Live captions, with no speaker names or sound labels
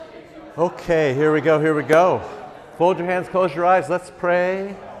Okay, here we go, here we go. Fold your hands, close your eyes, let's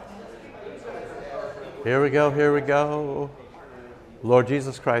pray. Here we go, here we go. Lord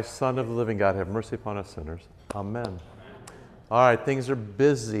Jesus Christ, Son of the living God, have mercy upon us sinners. Amen. All right, things are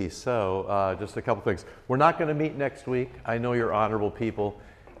busy, so just a couple things. We're not going to meet next week. I know you're honorable people,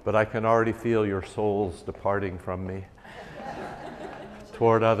 but I can already feel your souls departing from me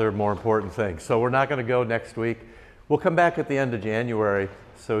toward other more important things. So we're not going to go next week. We'll come back at the end of January.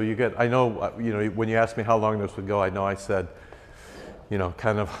 So you get, I know, when you asked me how long this would go, I know I said,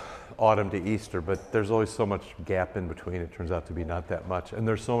 kind of autumn to Easter, but there's always so much gap in between. It turns out to be not that much. And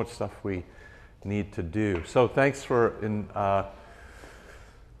there's so much stuff we need to do. So thanks for,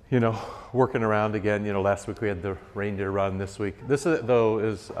 working around again. Last week we had the reindeer run. This week, this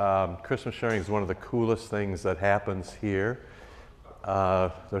is Christmas sharing is one of the coolest things that happens here.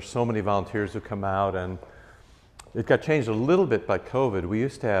 There's so many volunteers who come out, and it got changed a little bit by COVID. We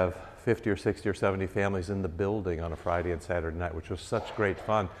used to have 50 or 60 or 70 families in the building on a Friday and Saturday night, which was such great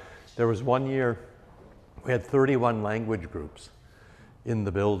fun. There was one year we had 31 language groups in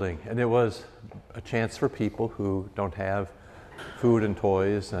the building, and it was a chance for people who don't have food and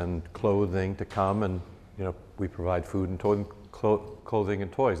toys and clothing to come, and we provide food and clothing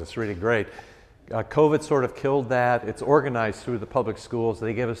and toys. It's really great. COVID sort of killed that. It's organized through the public schools.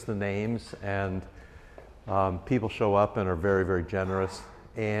 They give us the names, and people show up and are very, very generous.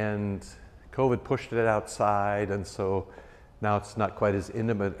 And COVID pushed it outside, and so now it's not quite as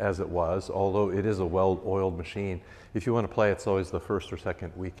intimate as it was, although it is a well-oiled machine. If you want to play, it's always the first or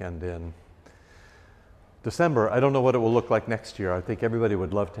second weekend in December. I don't know what it will look like next year. I think everybody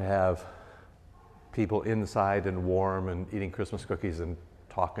would love to have people inside and warm and eating Christmas cookies and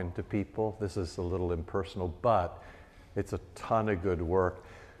talking to people. This is a little impersonal, but it's a ton of good work.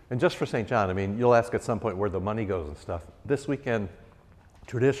 And just for St. John, you'll ask at some point where the money goes and stuff. This weekend,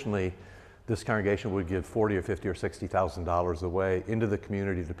 traditionally, this congregation would give $40 or $50 or $60,000 away into the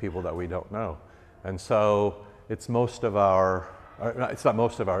community to people that we don't know. And so it's it's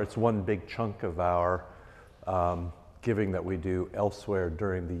one big chunk of our giving that we do elsewhere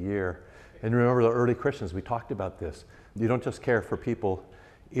during the year. And remember, the early Christians, we talked about this. You don't just care for people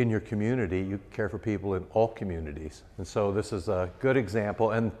in your community, you care for people in all communities. And so this is a good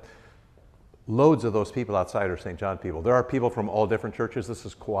example, and loads of those people outside are St. John people. There are people from all different churches. This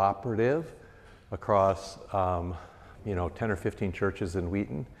is cooperative across 10 or 15 churches in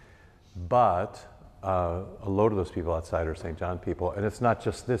Wheaton, but a load of those people outside are St. John people. And it's not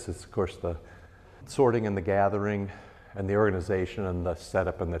just this, it's of course the sorting and the gathering and the organization and the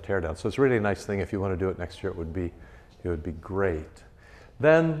setup and the teardown. So it's really a nice thing. If you want to do it next year, it would be great.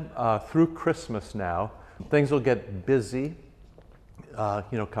 Then through Christmas now, things will get busy.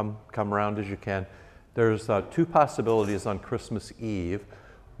 Come around as you can. There's two possibilities on Christmas Eve.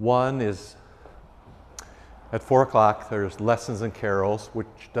 One is at 4 o'clock, there's lessons and carols, which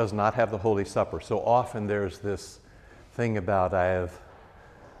does not have the Holy Supper. So often there's this thing about I have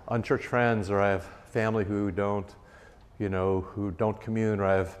unchurched friends, or I have family who don't commune, or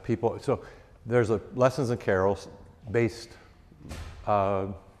I have people. So there's lessons and carols based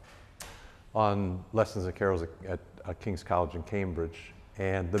on lessons and carols at King's College in Cambridge.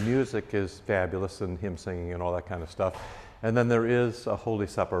 And the music is fabulous, and hymn singing and all that kind of stuff. And then there is a Holy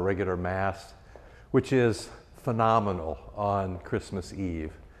Supper, a regular Mass, which is phenomenal on Christmas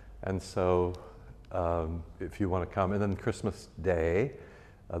Eve. And so if you want to come. And then Christmas Day,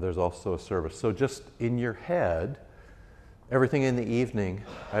 there's also a service. So just in your head, everything in the evening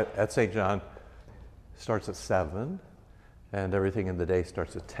at St. John starts at 7, and everything in the day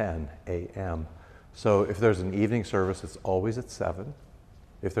starts at 10 a.m. So if there's an evening service, it's always at 7.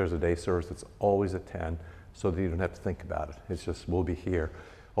 If there's a day service, it's always at 10, so that you don't have to think about it. It's just, we'll be here.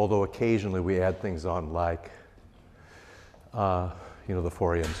 Although occasionally we add things on like, the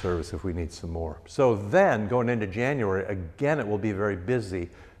 4 a.m. service if we need some more. So then, going into January, again, it will be very busy.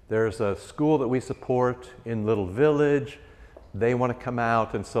 There's a school that we support in Little Village. They want to come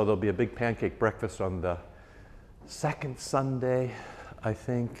out, and so there'll be a big pancake breakfast on the second Sunday, I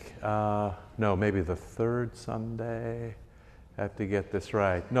think. No, maybe the third Sunday. I have to get this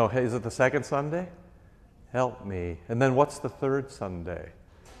right. No, hey, is it the second Sunday? Help me. And then what's the third Sunday?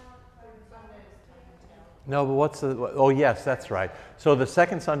 No, but oh yes, that's right. So the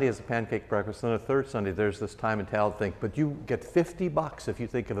second Sunday is a pancake breakfast, and the third Sunday there's this time and talent thing. But you get $50 if you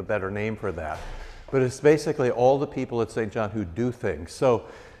think of a better name for that. But it's basically all the people at St. John who do things. So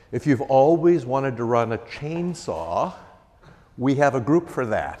if you've always wanted to run a chainsaw, we have a group for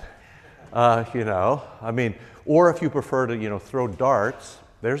that. Or if you prefer to, throw darts,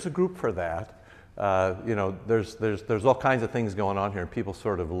 there's a group for that. There's all kinds of things going on here, and people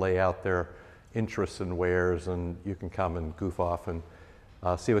sort of lay out their interests and wares, and you can come and goof off and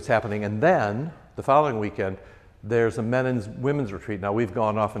see what's happening. And then the following weekend, there's a men and women's retreat. Now, we've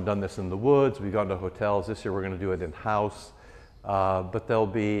gone off and done this in the woods. We've gone to hotels. This year, we're going to do it in-house. But there'll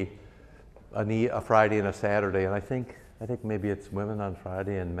be a Friday and a Saturday, and I think maybe it's women on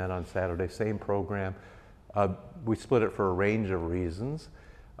Friday and men on Saturday, same program. We split it for a range of reasons.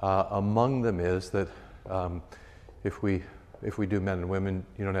 Among them is that if we do men and women,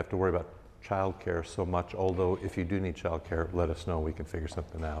 you don't have to worry about childcare so much, although if you do need childcare, let us know. We can figure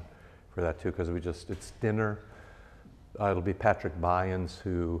something out for that too, because it's dinner. It'll be Patrick Byans,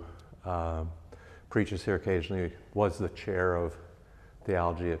 who preaches here occasionally, was the chair of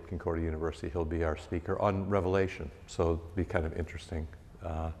theology at Concordia University. He'll be our speaker on Revelation, so it'll be kind of interesting.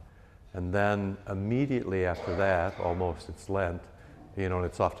 And then immediately after that, almost, it's Lent, and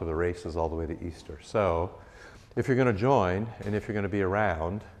it's off to the races all the way to Easter. So if you're going to join, and if you're going to be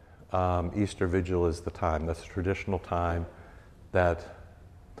around, Easter Vigil is the time. That's a traditional time that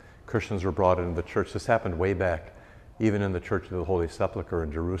Christians were brought into the church. This happened way back, even in the Church of the Holy Sepulchre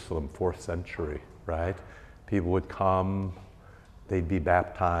in Jerusalem, 4th century, right? People would come, they'd be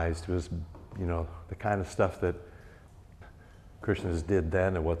baptized. It was, the kind of stuff that Christians did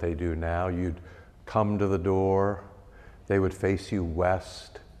then and what they do now. You'd come to the door, they would face you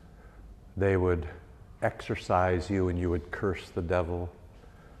west, they would exorcise you and you would curse the devil.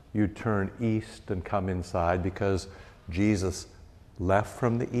 You'd turn east and come inside because Jesus left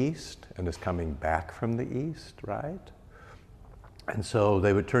from the east and is coming back from the east, right? And so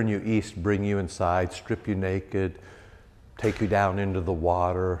they would turn you east, bring you inside, strip you naked, take you down into the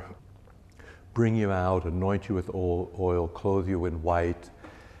water, bring you out, anoint you with oil, clothe you in white,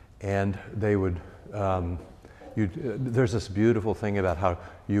 and they would, there's this beautiful thing about how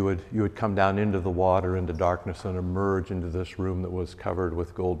you would come down into the water, into darkness, and emerge into this room that was covered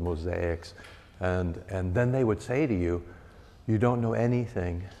with gold mosaics, and then they would say to you, you don't know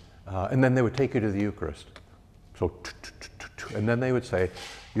anything, and then they would take you to the Eucharist. So, and then they would say,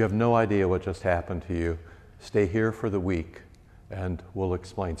 you have no idea what just happened to you. Stay here for the week, and we'll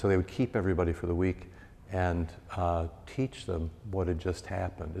explain. So they would keep everybody for the week and teach them what had just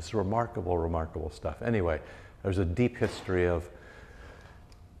happened. It's remarkable, remarkable stuff. Anyway, there's a deep history of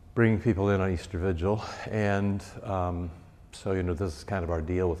bringing people in on Easter Vigil, and so this is kind of our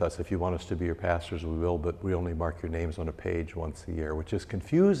deal with us. If you want us to be your pastors, we will, but we only mark your names on a page once a year, which is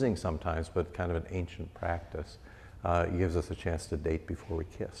confusing sometimes, but kind of an ancient practice. It gives us a chance to date before we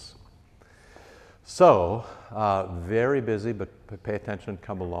kiss. So, very busy, but pay attention,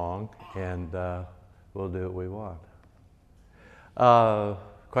 come along, and we'll do what we want.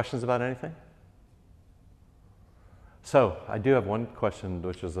 Questions about anything? So, I do have one question,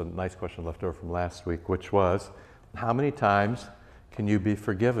 which is a nice question left over from last week, which was, how many times can you be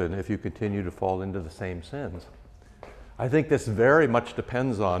forgiven if you continue to fall into the same sins? I think this very much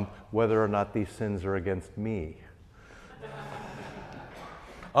depends on whether or not these sins are against me.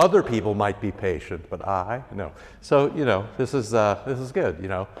 Other people might be patient, but no. So, this is good,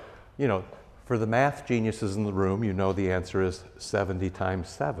 For the math geniuses in the room, the answer is 70 times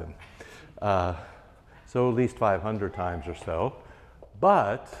 7. So at least 500 times or so.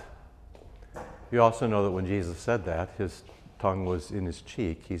 But you also know that when Jesus said that, his tongue was in his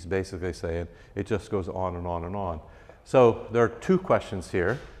cheek. He's basically saying it just goes on and on and on. So there are two questions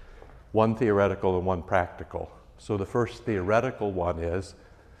here, one theoretical and one practical. So the first theoretical one is,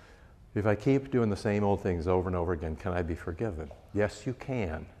 if I keep doing the same old things over and over again, can I be forgiven? Yes, you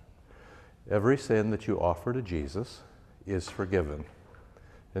can. Every sin that you offer to Jesus is forgiven.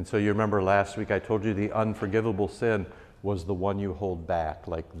 And so you remember last week I told you the unforgivable sin was the one you hold back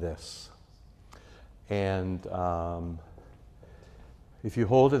like this. And if you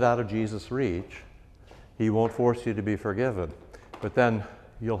hold it out of Jesus' reach, he won't force you to be forgiven. But then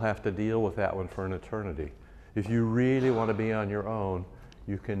you'll have to deal with that one for an eternity. If you really want to be on your own,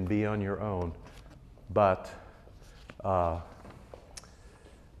 you can be on your own. But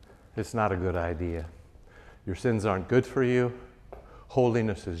it's not a good idea. Your sins aren't good for you.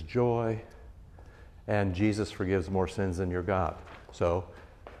 Holiness is joy. And Jesus forgives more sins than your God. So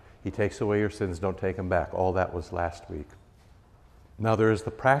he takes away your sins, don't take them back. All that was last week. Now there is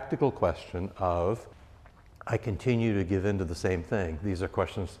the practical question of, I continue to give in to the same thing. These are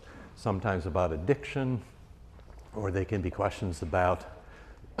questions sometimes about addiction, or they can be questions about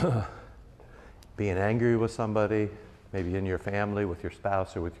being angry with somebody, maybe in your family, with your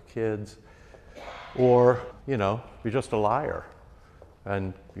spouse or with your kids, or, you're just a liar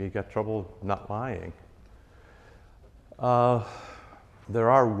and you got trouble not lying. there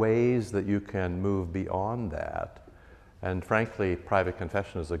are ways that you can move beyond that. And frankly, private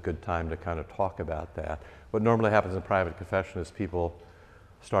confession is a good time to kind of talk about that. What normally happens in private confession is people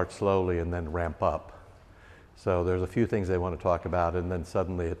start slowly and then ramp up. So there's a few things they want to talk about, and then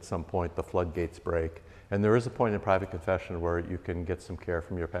suddenly at some point the floodgates break. And there is a point in private confession where you can get some care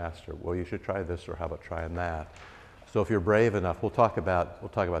from your pastor. Well, you should try this, or how about trying that? So if you're brave enough, we'll talk about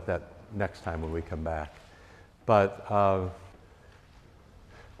that next time when we come back. But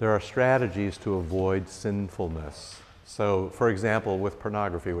there are strategies to avoid sinfulness. So, for example, with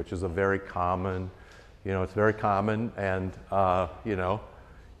pornography, which is a very common, it's very common, and in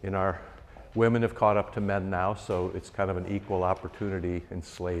our women have caught up to men now, so it's kind of an equal opportunity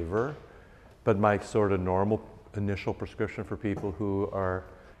enslaver. But my sort of normal initial prescription for people who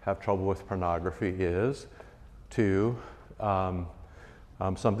have trouble with pornography is to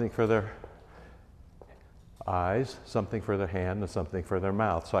something for their eyes, something for their hand, and something for their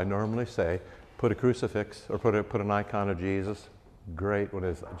mouth. So I normally say, put a crucifix or put an icon of Jesus. Great, what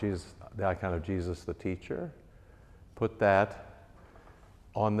is Jesus? The icon of Jesus, the teacher. Put that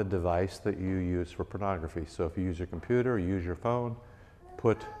on the device that you use for pornography. So if you use your computer or you use your phone,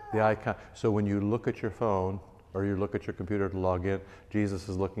 put the icon. So when you look at your phone or you look at your computer to log in, Jesus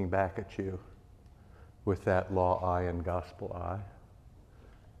is looking back at you with that law eye and gospel eye,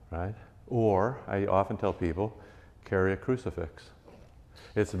 right? Or I often tell people, carry a crucifix.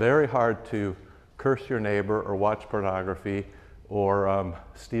 It's very hard to curse your neighbor or watch pornography or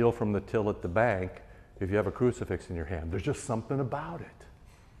steal from the till at the bank if you have a crucifix in your hand. There's just something about it.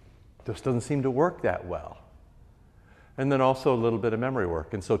 Just doesn't seem to work that well. And then also a little bit of memory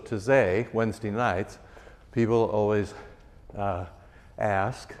work. And so today, Wednesday nights, people always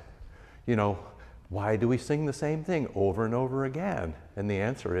ask, why do we sing the same thing over and over again? And the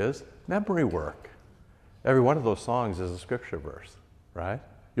answer is memory work. Every one of those songs is a scripture verse, right?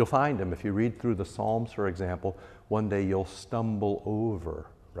 You'll find them. If you read through the Psalms, for example, one day you'll stumble over,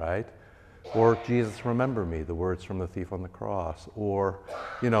 right? Or Jesus, remember me, the words from the thief on the cross. Or,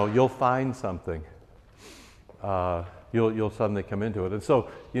 you'll find something. You'll suddenly come into it. And so,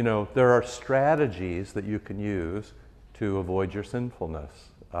 there are strategies that you can use to avoid your sinfulness.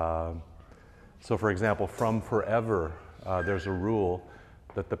 So, for example, from forever, there's a rule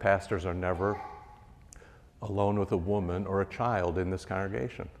that the pastors are never alone with a woman or a child in this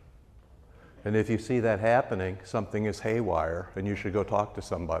congregation. And if you see that happening, something is haywire, and you should go talk to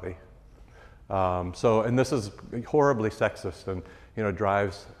somebody. And this is horribly sexist, and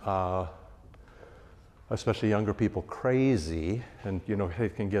drives especially younger people crazy, and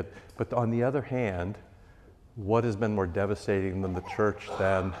it can get. But on the other hand, what has been more devastating than the church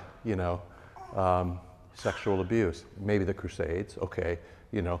than sexual abuse? Maybe the Crusades, okay,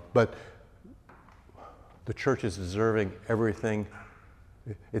 but the church is deserving everything.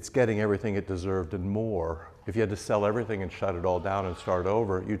 It's getting everything it deserved and more. If you had to sell everything and shut it all down and start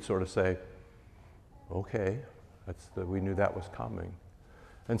over, you'd sort of say, okay, we knew that was coming.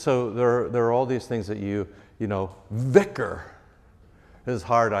 And so there are all these things that vicar, this is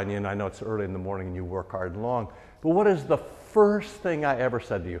hard on you, and I know it's early in the morning and you work hard and long, but what is the first thing I ever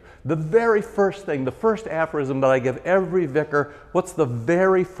said to you? The very first thing, the first aphorism that I give every vicar, what's the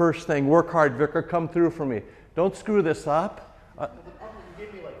very first thing? Work hard, vicar, come through for me. Don't screw this up. You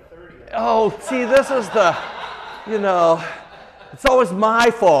gave me like 30. Oh, see, this is it's always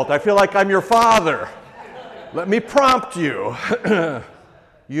my fault. I feel like I'm your father. Let me prompt you.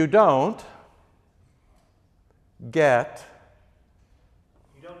 You don't get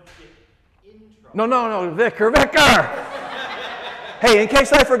in trouble. No, vicar. Hey, in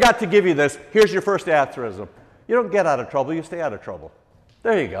case I forgot to give you this, here's your first aphorism. You don't get out of trouble, you stay out of trouble.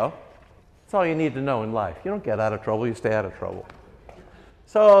 There you go. That's all you need to know in life. You don't get out of trouble, you stay out of trouble.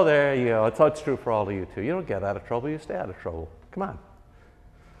 So there you go. It's true for all of you too. You don't get out of trouble, you stay out of trouble. Come on.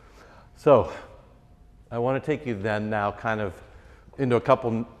 So I want to take you then now kind of into a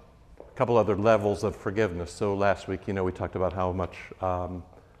couple other levels of forgiveness. So last week, we talked about how much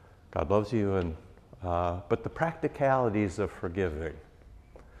God loves you, and but the practicalities of forgiving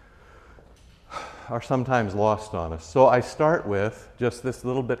are sometimes lost on us. So I start with just this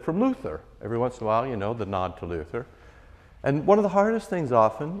little bit from Luther. Every once in a while, the nod to Luther. And one of the hardest things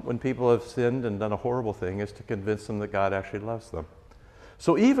often when people have sinned and done a horrible thing is to convince them that God actually loves them.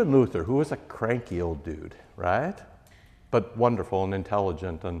 So even Luther, who was a cranky old dude, right? But wonderful and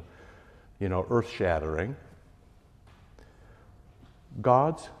intelligent and, earth-shattering.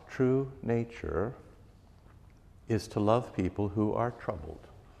 God's true nature is to love people who are troubled.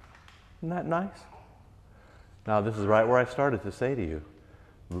 Isn't that nice? Now, this is right where I started to say to you,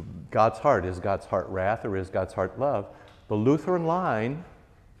 God's heart, is God's heart wrath or is God's heart love? the Lutheran line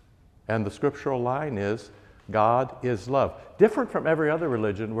and the scriptural line is God is love. Different from every other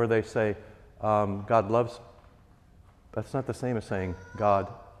religion where they say God loves. That's not the same as saying God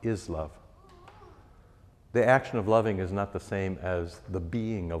is love. The action of loving is not the same as the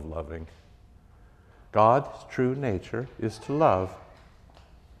being of loving. God's true nature is to love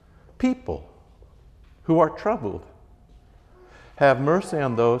people who are troubled. Have mercy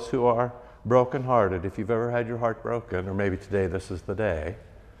on those who are brokenhearted. If you've ever had your heart broken, or maybe today this is the day,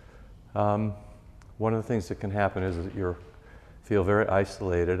 one of the things that can happen is that you feel very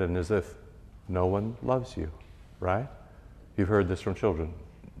isolated and as if no one loves you, right? You've heard this from children.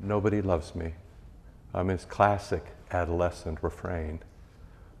 Nobody loves me. It's classic adolescent refrain.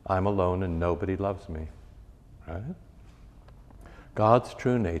 I'm alone and nobody loves me, right? God's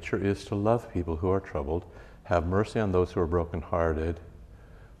true nature is to love people who are troubled, have mercy on those who are brokenhearted,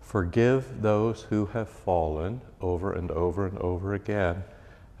 forgive those who have fallen over and over and over again,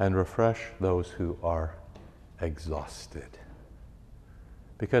 and refresh those who are exhausted.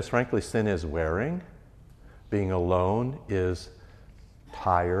 Because frankly, sin is wearing. Being alone is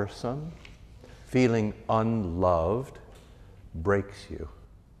tiresome. Feeling unloved breaks you.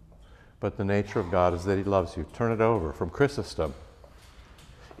 But the nature of God is that He loves you. Turn it over from Chrysostom.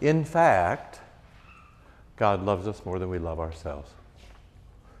 In fact, God loves us more than we love ourselves.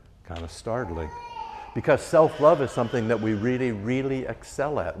 Kind of startling. Because self-love is something that we really, really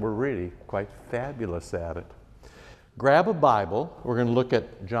excel at. We're really quite fabulous at it. Grab a Bible. We're going to look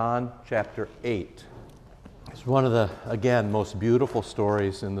at John chapter 8. It's one of the, again, most beautiful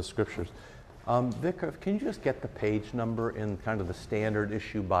stories in the Scriptures. Vic, can you just get the page number in kind of the standard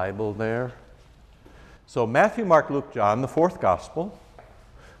issue Bible there? So Matthew, Mark, Luke, John, the fourth gospel.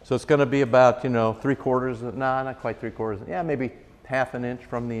 So it's going to be about, 3/4, not quite 3/4, yeah, maybe half an inch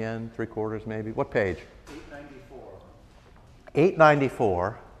from the end, 3/4 maybe. What page? 894.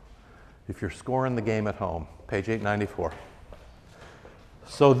 894, if you're scoring the game at home, page 894.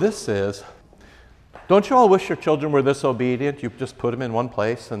 So this is, don't you all wish your children were this obedient? You just put them in one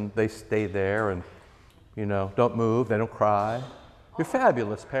place and they stay there and, don't move, they don't cry. You're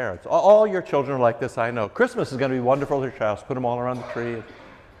fabulous parents. All your children are like this, I know. Christmas is going to be wonderful at your house. Put them all around the tree. It'd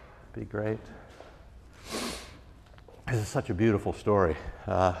be great. This is such a beautiful story.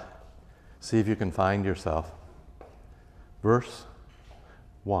 See if you can find yourself. Verse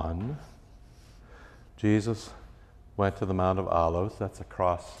 1, Jesus went to the Mount of Olives. That's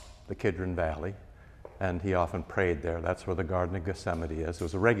across the Kidron Valley. And he often prayed there. That's where the Garden of Gethsemane is. It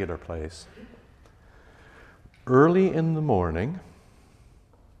was a regular place. Early in the morning,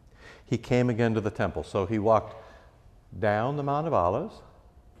 he came again to the temple. So he walked down the Mount of Olives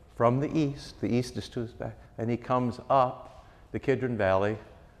from the east. The east is to his back. And he comes up the Kidron Valley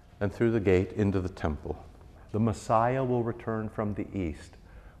and through the gate into the temple. The Messiah will return from the east.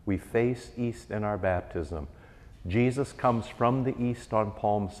 We face east in our baptism. Jesus comes from the east on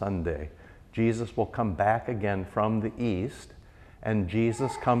Palm Sunday. Jesus will come back again from the east, and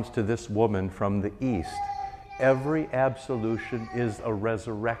Jesus comes to this woman from the east. Every absolution is a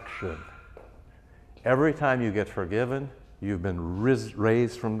resurrection. Every time you get forgiven, you've been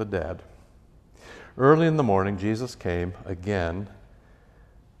raised from the dead. Early in the morning, Jesus came again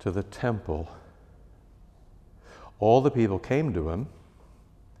to the temple. All the people came to him,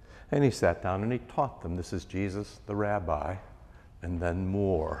 and he sat down and he taught them. This is Jesus, the rabbi, and then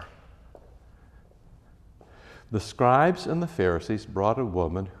more. The scribes and the Pharisees brought a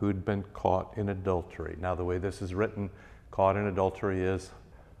woman who'd been caught in adultery. Now, the way this is written, caught in adultery is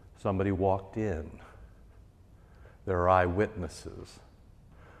somebody walked in. There are eyewitnesses.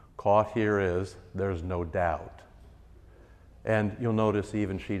 Caught here is there's no doubt. And you'll notice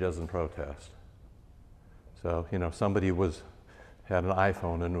even she doesn't protest. So, somebody had an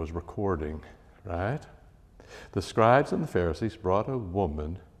iPhone and was recording, right? The scribes and the Pharisees brought a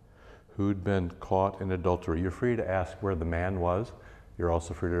woman who'd been caught in adultery. You're free to ask where the man was. You're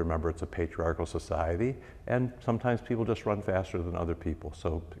also free to remember it's a patriarchal society, and sometimes people just run faster than other people,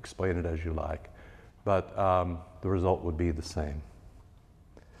 so explain it as you like. But the result would be the same.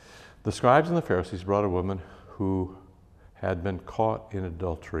 The scribes and the Pharisees brought a woman who had been caught in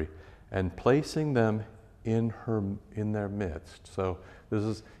adultery, and placing them in their midst. So this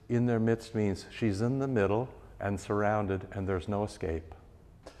is in their midst means she's in the middle and surrounded, and there's no escape.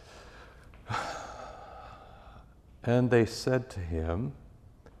 And they said to him,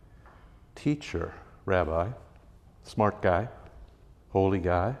 "Teacher," rabbi, smart guy, holy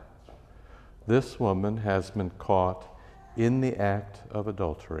guy, "this woman has been caught in the act of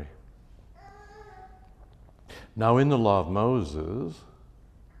adultery. Now in the law Moses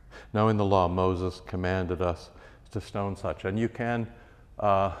commanded us to stone such. And you can,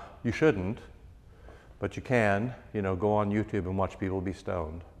 you shouldn't, but you can, go on YouTube and watch people be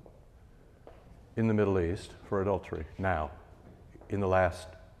stoned in the Middle East for adultery now, in the last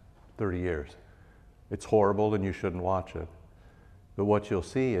 30 years. It's horrible and you shouldn't watch it. But what you'll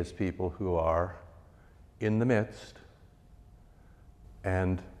see is people who are in the midst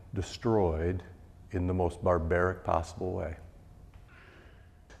and destroyed in the most barbaric possible way.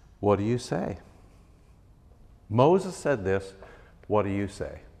 What do you say? Moses said this, what do you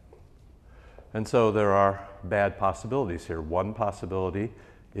say? And so there are bad possibilities here. One possibility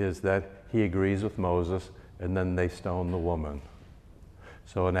is that he agrees with Moses and then they stone the woman.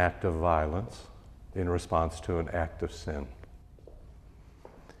 So an act of violence in response to an act of sin.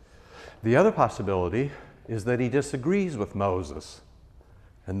 The other possibility is that he disagrees with Moses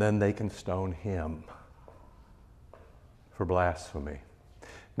and then they can stone him for blasphemy.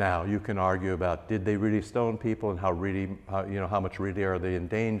 Now, you can argue about did they really stone people and how much really are they in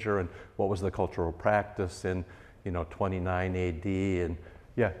danger and what was the cultural practice in 29 AD, and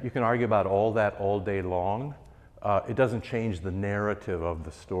yeah, you can argue about all that all day long. It doesn't change the narrative of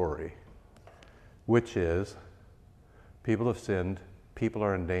the story, which is people have sinned, people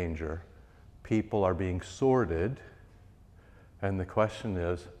are in danger, people are being sorted, and the question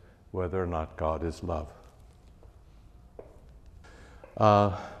is whether or not God is love.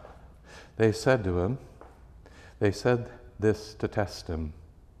 They said to him, they said this to test him,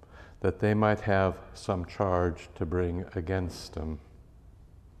 that they might have some charge to bring against him.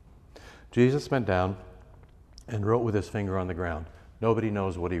 Jesus bent down and wrote with his finger on the ground. Nobody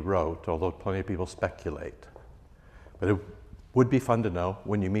knows what he wrote, although plenty of people speculate. But it would be fun to know.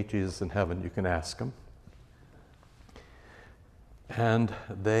 When you meet Jesus in heaven, you can ask him. And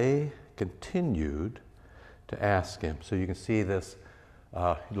they continued to ask him. So you can see this,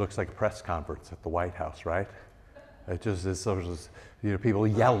 it looks like a press conference at the White House, right? It just is sort of, people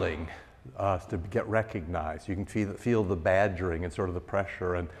yelling to get recognized. You can feel the badgering and sort of the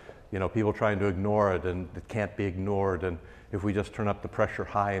pressure and, people trying to ignore it, and it can't be ignored. And if we just turn up the pressure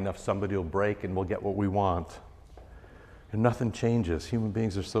high enough, somebody will break and we'll get what we want. And nothing changes. Human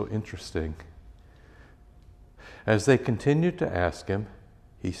beings are so interesting. As they continued to ask him,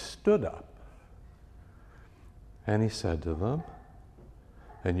 he stood up and he said to them,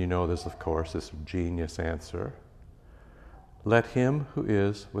 and you know this, of course, this genius answer, "Let him who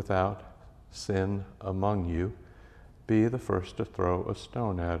is without sin among you be the first to throw a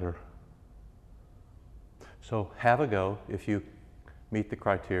stone at her." So have a go if you meet the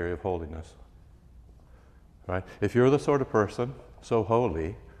criteria of holiness. Right? If you're the sort of person so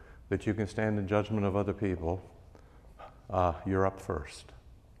holy that you can stand in judgment of other people, you're up first.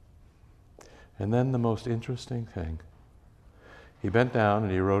 And then the most interesting thing, he bent down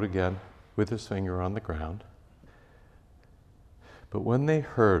and he wrote again with his finger on the ground. But when they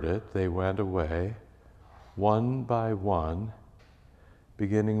heard it, they went away, one by one,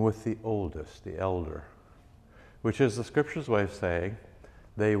 beginning with the oldest, the elder, which is the Scripture's way of saying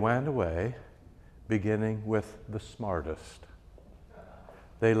they went away beginning with the smartest.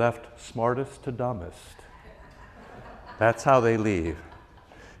 They left smartest to dumbest. That's how they leave.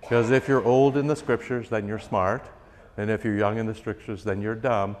 Because if you're old in the Scriptures, then you're smart. And if you're young in the Scriptures, then you're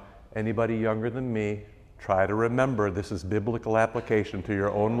dumb. Anybody younger than me, try to remember this is biblical application to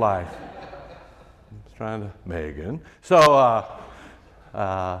your own life. I'm just trying to, Megan. So,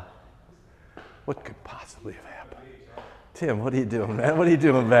 what could possibly have happened? Tim, what are you doing, man? What are you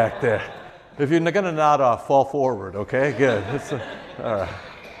doing back there? If you're going to nod off, fall forward, okay? Good. All right.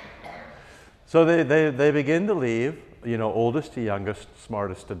 So they begin to leave, oldest to youngest,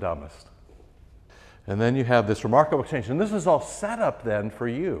 smartest to dumbest. And then you have this remarkable exchange. And this is all set up then for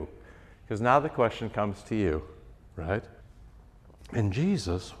you, because now the question comes to you, right? And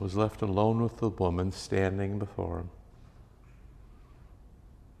Jesus was left alone with the woman standing before him.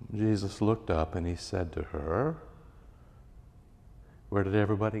 Jesus looked up and he said to her, "Where did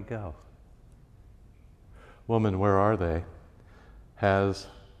everybody go? Woman, where are they? Has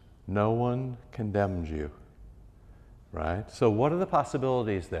no one condemned you?" Right? So what are the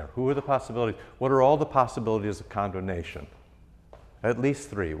possibilities there? Who are the possibilities? What are all the possibilities of condemnation? At least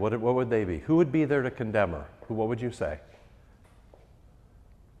three. What would they be? Who would be there to condemn her? What would you say?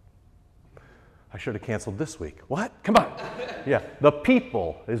 I should have canceled this week. What? Come on. Yeah, the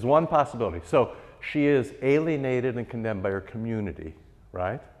people is one possibility. So she is alienated and condemned by her community,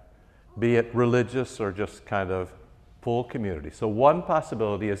 right? Be it religious or just kind of full community. So one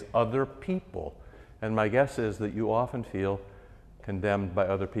possibility is other people. And my guess is that you often feel condemned by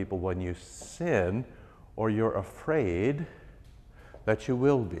other people when you sin, or you're afraid that you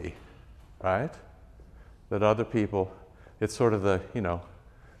will be, right? that other people, it's sort of the,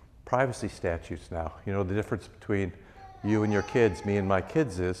 privacy statutes now. The difference between you and your kids, me and my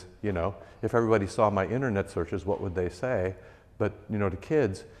kids is, if everybody saw my internet searches, what would they say? But, to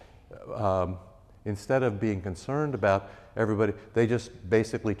kids, instead of being concerned about everybody, they just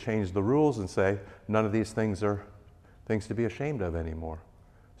basically change the rules and say, none of these things are things to be ashamed of anymore.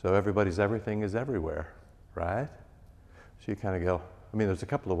 So everybody's everything is everywhere, right? So you kind of go, there's a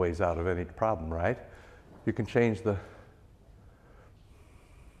couple of ways out of any problem, right? You can change the,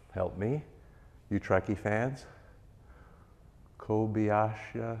 help me, you Trekkie fans,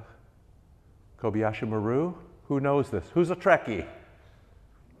 Kobayashi Maru? Who knows this? Who's a Trekkie?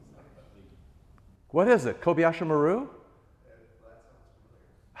 What is it? Kobayashi Maru?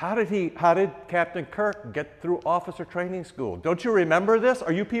 How did Captain Kirk get through officer training school? Don't you remember this?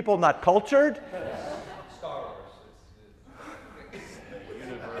 Are you people not cultured? Star Wars. The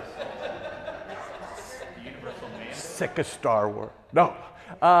universal man. Sick of Star Wars. No,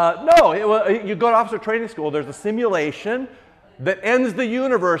 you go to officer training school, there's a simulation that ends the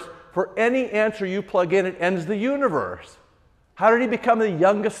universe. For any answer you plug in, it ends the universe. How did he become the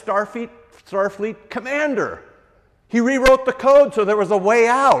youngest Starfleet commander? He rewrote the code so there was a way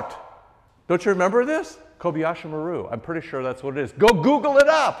out. Don't you remember this? Kobayashi Maru. I'm pretty sure that's what it is. Go Google it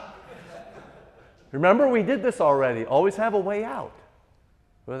up. Remember, we did this already. Always have a way out.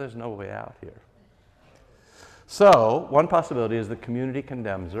 Well, there's no way out here. So, one possibility is the community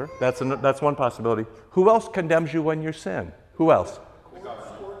condemns her. That's one possibility. Who else condemns you when you sin? Who else?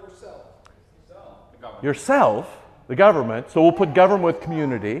 Yourself, the government. So we'll put government with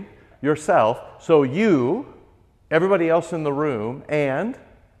community. Yourself. So you, everybody else in the room, and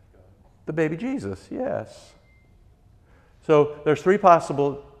the baby Jesus. Yes. So there's three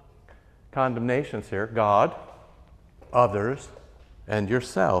possible condemnations here. God, others, and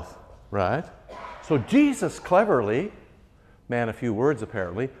yourself. Right? So Jesus cleverly, man of few words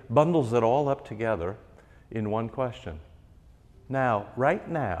apparently, bundles it all up together in one question. Now, right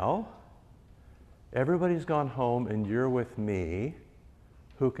now, everybody's gone home and you're with me.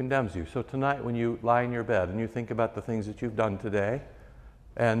 Who condemns you? So tonight when you lie in your bed and you think about the things that you've done today,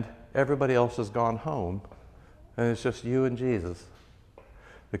 and everybody else has gone home, and it's just you and Jesus,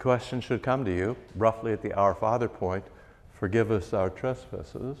 the question should come to you, roughly at the Our Father point, forgive us our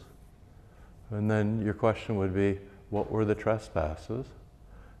trespasses. And then your question would be, what were the trespasses?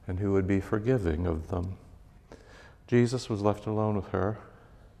 And who would be forgiving of them? Jesus was left alone with her.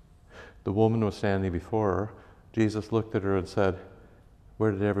 The woman was standing before her. Jesus looked at her and said,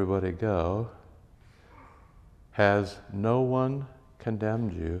 where did everybody go? Has no one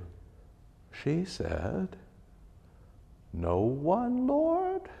condemned you? She said, no one,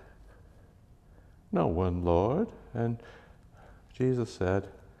 Lord? No one, Lord. And Jesus said,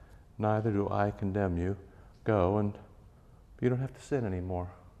 neither do I condemn you. Go, and you don't have to sin anymore.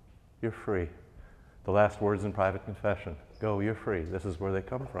 You're free. The last words in private confession. Go, you're free. This is where they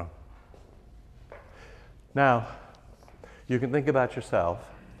come from. Now, you can think about yourself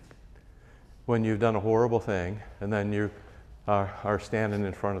when you've done a horrible thing, and then you are standing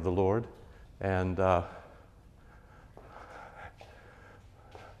in front of the Lord, and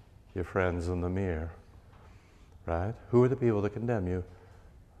your friends in the mirror, right? Who are the people that condemn you?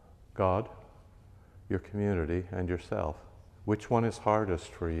 God, your community, and yourself. Which one is hardest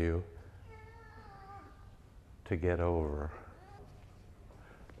for you to get over?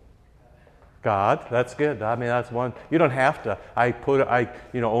 God, that's good. That's one. You don't have to.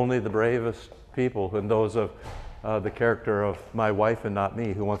 Only the bravest people and those of the character of my wife and not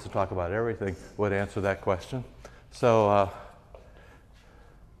me, who wants to talk about everything, would answer that question. So,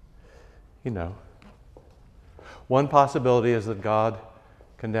 one possibility is that God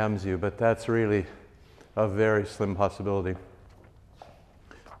condemns you, but that's really a very slim possibility.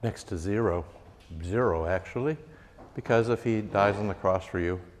 Next to zero. Zero, actually. Because if he dies on the cross for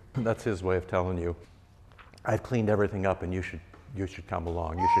you, that's his way of telling you, I've cleaned everything up and you should come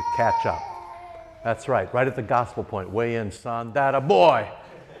along. You should catch up. That's right at the gospel point. Weigh in, son. That a boy.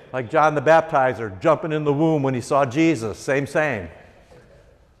 Like John the Baptizer jumping in the womb when he saw Jesus. Same.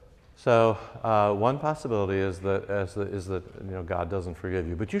 So one possibility is that God doesn't forgive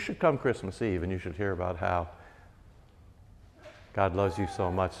you. But you should come Christmas Eve and you should hear about how God loves you so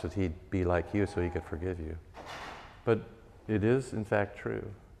much that he'd be like you so he could forgive you. But it is, in fact, true.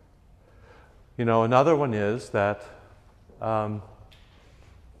 Another one is that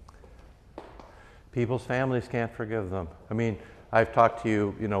people's families can't forgive them. I've talked to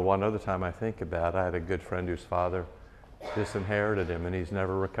you, one other time I think about, I had a good friend whose father disinherited him and he's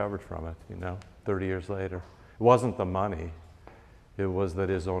never recovered from it, 30 years later. It wasn't the money. It was that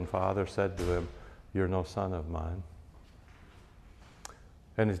his own father said to him, you're no son of mine.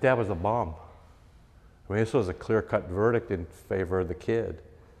 And his dad was a bum. I mean, this was a clear-cut verdict in favor of the kid.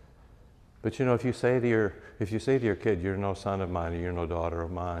 But you know, if you say to your kid, you're no son of mine, or you're no daughter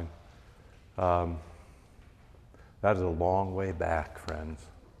of mine, that is a long way back, friends.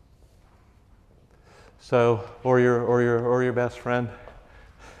 So, or your best friend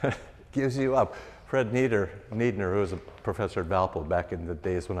gives you up. Fred Niedner, who was a professor at Valpo back in the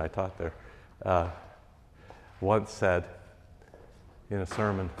days when I taught there, once said in a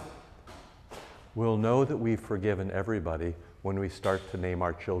sermon, "We'll know that we've forgiven everybody when we start to name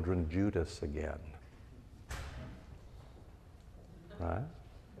our children Judas again." Right?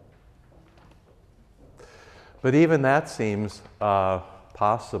 But even that seems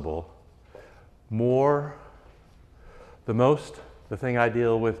possible. The thing I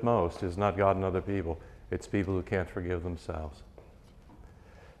deal with most is not God and other people. It's people who can't forgive themselves.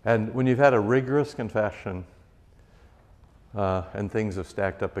 And when you've had a rigorous confession and things have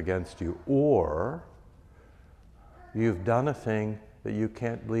stacked up against you, or you've done a thing that you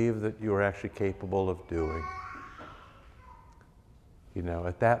can't believe that you are actually capable of doing, you know,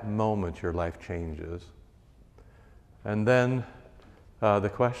 at that moment your life changes. And then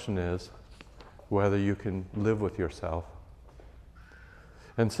the question is whether you can live with yourself.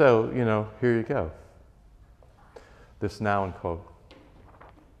 And so, you know, here you go. This noun quote.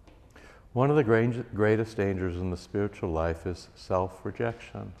 One of the greatest dangers in the spiritual life is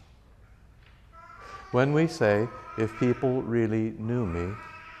self-rejection. When we say, if people really knew me,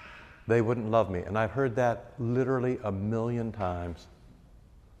 they wouldn't love me. And I've heard that literally 1,000,000 times.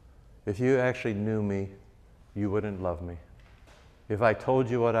 If you actually knew me, you wouldn't love me. If I told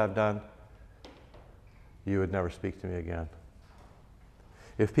you what I've done, you would never speak to me again.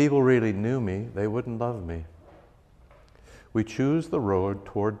 If people really knew me, they wouldn't love me. We choose the road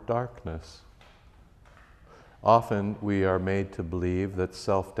toward darkness. Often we are made to believe that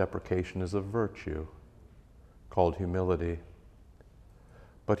self-deprecation is a virtue called humility.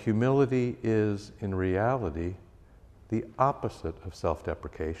 But humility is, in reality, the opposite of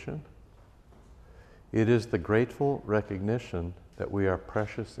self-deprecation. It is the grateful recognition that we are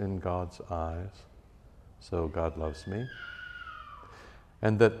precious in God's eyes, so God loves me,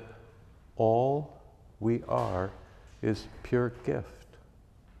 and that all we are is pure gift.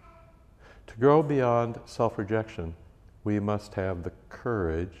 To grow beyond self-rejection, we must have the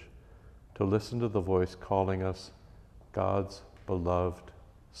courage to listen to the voice calling us God's beloved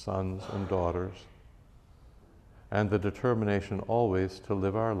sons and daughters, and the determination always to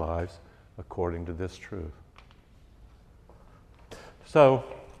live our lives according to this truth. So,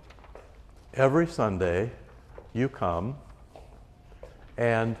 every Sunday you come,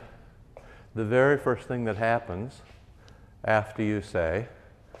 and the very first thing that happens after you say,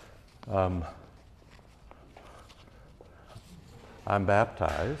 I'm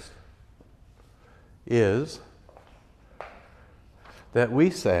baptized, is that we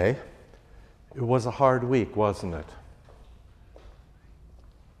say, it was a hard week, wasn't it?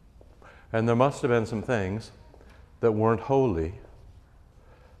 And there must have been some things that weren't holy.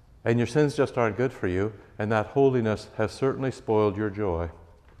 And your sins just aren't good for you, and that holiness has certainly spoiled your joy.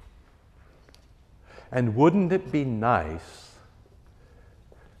 And wouldn't it be nice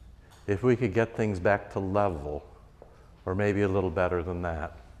if we could get things back to level, or maybe a little better than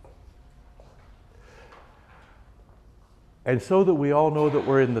that? And so that we all know that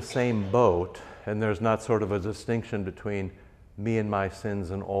we're in the same boat, and there's not sort of a distinction between me and my sins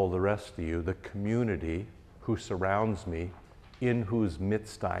and all the rest of you, the community who surrounds me, in whose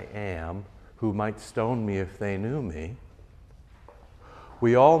midst I am, who might stone me if they knew me,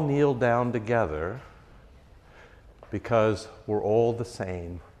 we all kneel down together because we're all the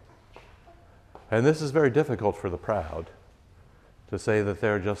same. And this is very difficult for the proud, to say that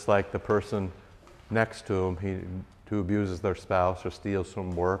they're just like the person next to them who abuses their spouse or steals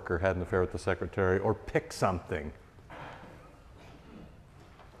from work or had an affair with the secretary or pick something.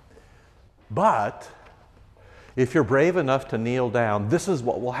 But if you're brave enough to kneel down, this is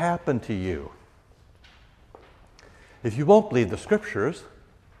what will happen to you. If you won't believe the scriptures,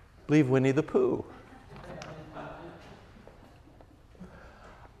 believe Winnie the Pooh.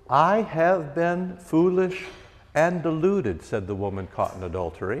 I have been foolish and deluded, said the woman caught in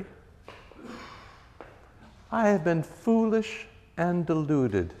adultery. I have been foolish and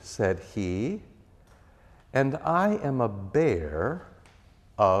deluded, said he, and I am a bear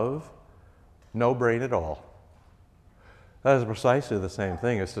of no brain at all. That is precisely the same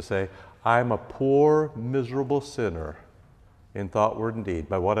thing as to say, I'm a poor, miserable sinner in thought, word, and deed,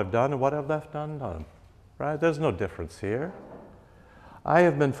 by what I've done and what I've left undone. Right? There's no difference here. I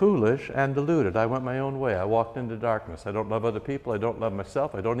have been foolish and deluded. I went my own way. I walked into darkness. I don't love other people. I don't love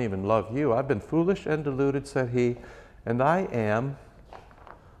myself. I don't even love you. I've been foolish and deluded, said he, and I am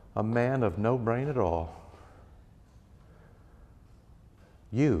a man of no brain at all.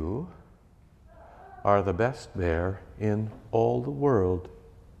 You are the best bear in all the world,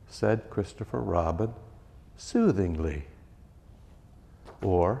 said Christopher Robin soothingly.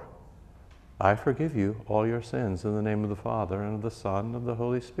 Or, I forgive you all your sins in the name of the Father and of the Son and of the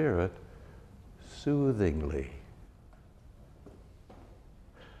Holy Spirit, soothingly.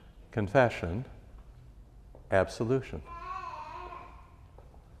 Confession, absolution.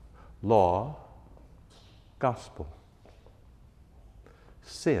 Law, gospel.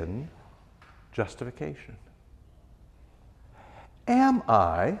 Sin, justification. Am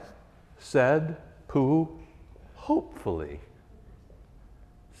I, said Pooh, hopefully,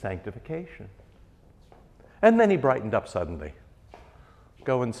 sanctification. And then he brightened up suddenly.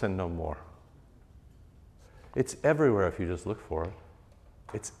 Go and sin no more. It's everywhere if you just look for it.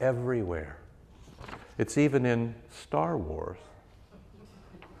 It's everywhere. It's even in Star Wars.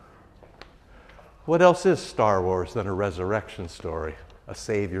 What else is Star Wars than a resurrection story? A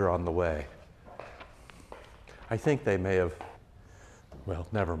savior on the way. I think they may have, well,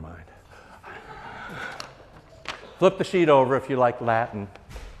 never mind. Flip the sheet over if you like Latin.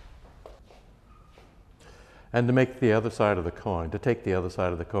 And to make the other side of the coin, to take the other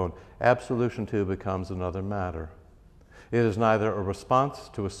side of the coin, absolution too becomes another matter. It is neither a response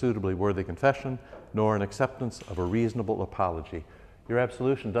to a suitably worthy confession, nor an acceptance of a reasonable apology. Your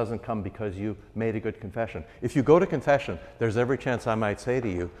absolution doesn't come because you made a good confession. If you go to confession, there's every chance I might say to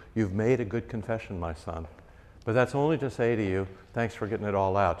you, you've made a good confession, my son. But that's only to say to you, thanks for getting it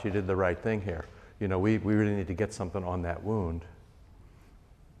all out. You did the right thing here. You know, we really need to get something on that wound.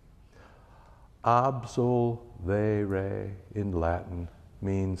 Absolvere in Latin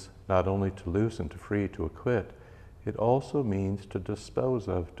means not only to loose and to free, to acquit, it also means to dispose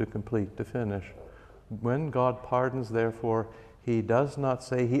of, to complete, to finish. When God pardons, therefore, he does not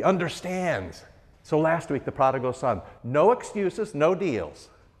say he understands. So last week, the prodigal son, no excuses, no deals.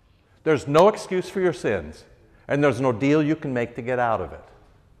 There's no excuse for your sins, and there's no deal you can make to get out of it,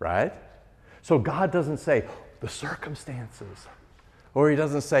 right? So God doesn't say the circumstances, or he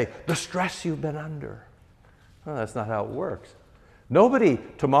doesn't say the stress you've been under. No, that's not how it works. Nobody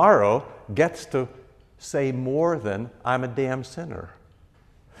tomorrow gets to say more than, I'm a damn sinner.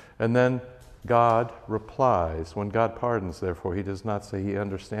 And then God replies. When God pardons, therefore, he does not say he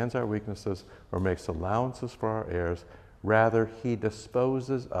understands our weaknesses or makes allowances for our errors. Rather, he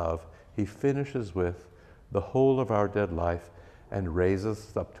disposes of, he finishes with the whole of our dead life and raises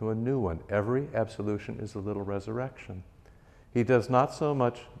us up to a new one. Every absolution is a little resurrection. He does not so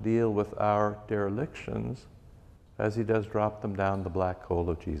much deal with our derelictions as he does drop them down the black hole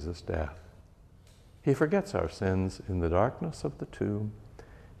of Jesus' death. He forgets our sins in the darkness of the tomb.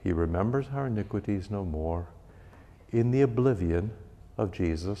 He remembers our iniquities no more in the oblivion of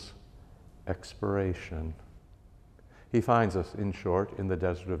Jesus' expiration. He finds us, in short, in the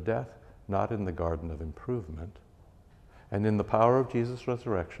desert of death, not in the garden of improvement. And in the power of Jesus'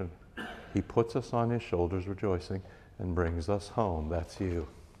 resurrection, he puts us on his shoulders rejoicing and brings us home. That's you.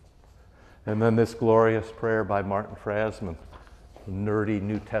 And then this glorious prayer by Martin Frasman, a nerdy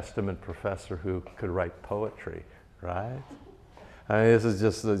New Testament professor who could write poetry, right? I mean, this is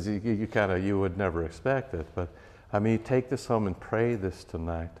just, you would never expect it, but I mean, take this home and pray this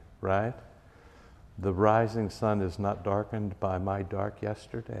tonight, right? The rising sun is not darkened by my dark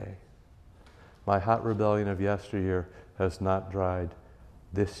yesterday. My hot rebellion of yesteryear has not dried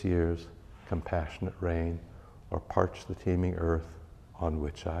this year's compassionate rain or parched the teeming earth on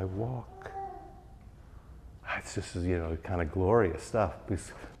which I walk. It's just, kind of glorious stuff.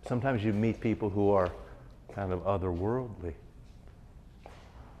 Because sometimes you meet people who are kind of otherworldly.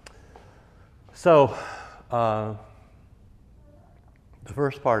 So, the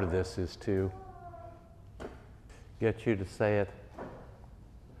first part of this is to get you to say it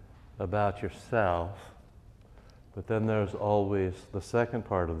about yourself, but then there's always the second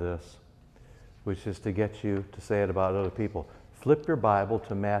part of this, which is to get you to say it about other people. Flip your Bible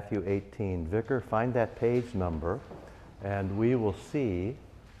to Matthew 18. Vicar, find that page number, and we will see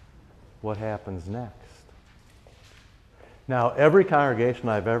what happens next. Now, every congregation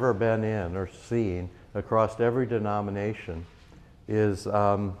I've ever been in or seen across every denomination is,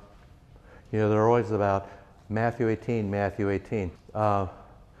 they're always about Matthew 18, Matthew 18.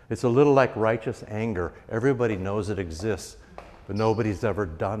 It's a little like righteous anger. Everybody knows it exists, but nobody's ever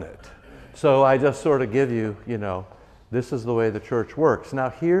done it. So I just sort of give you, this is the way the church works. Now,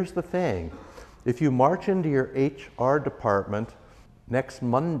 here's the thing. If you march into your HR department next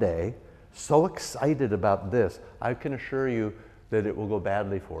Monday, so excited about this, I can assure you that it will go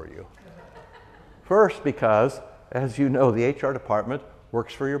badly for you. First, because, as you know, the HR department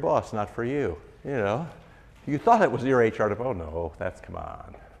works for your boss, not for you. You know, you thought it was your HR department. Oh no, come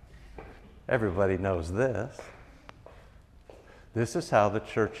on. Everybody knows this. This is how the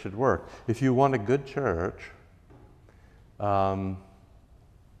church should work. If you want a good church,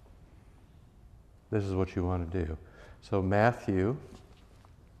 this is what you want to do. So Matthew,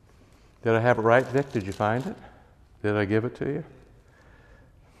 did I have it right, Vic? Did you find it? Did I give it to you?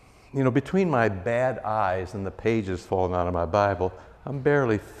 You know, between my bad eyes and the pages falling out of my Bible, I'm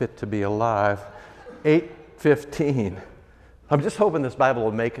barely fit to be alive. 8:15. I'm just hoping this Bible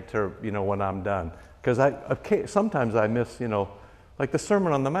will make it to, when I'm done. Because sometimes I miss, like the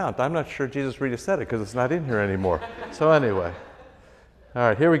Sermon on the Mount. I'm not sure Jesus really said it because it's not in here anymore. So anyway. All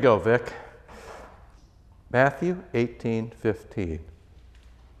right, here we go, Vic. Matthew 18:15.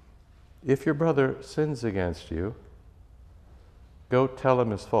 If your brother sins against you, go tell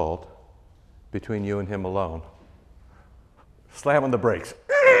him his fault between you and him alone. Slam on the brakes.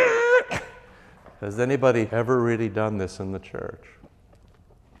 Has anybody ever really done this in the church?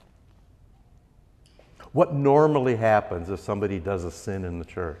 What normally happens if somebody does a sin in the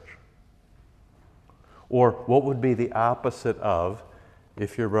church? Or what would be the opposite of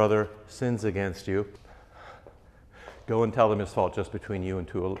if your brother sins against you? Go and tell him his fault just between you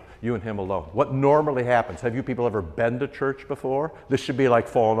and him alone. What normally happens? Have you people ever been to church before? This should be like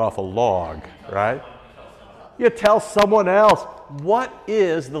falling off a log, right? You tell someone else. What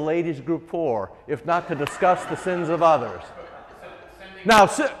is the ladies group for, if not to discuss the sins of others? Now,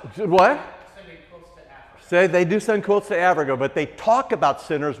 what? Say they do send quotes to Africa, but they talk about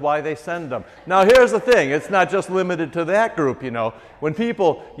sinners, why they send them. Now, here's the thing. It's not just limited to that group, When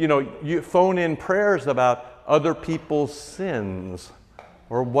people, you phone in prayers about other people's sins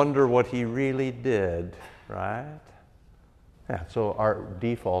or wonder what he really did, right? Yeah, so our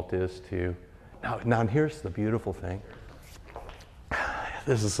default is to... Now here's the beautiful thing.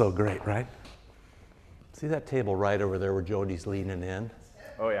 This is so great, right? See that table right over there where Jody's leaning in?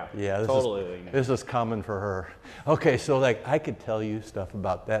 Oh yeah. Yeah, this is coming for her. Okay, so I could tell you stuff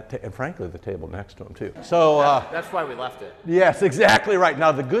about that, and frankly, the table next to him too. So that's why we left it. Yes, exactly right.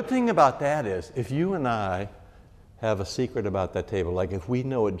 Now the good thing about that is, if you and I have a secret about that table, like if we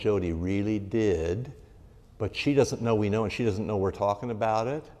know what Jody really did, but she doesn't know we know, and she doesn't know we're talking about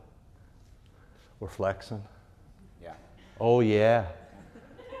it, we're flexing. Yeah. Oh yeah.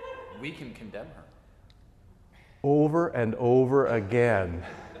 We can condemn her. Over and over again.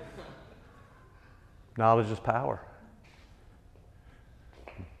 Knowledge is power.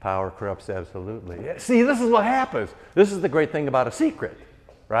 Power corrupts absolutely. See, this is what happens. This is the great thing about a secret,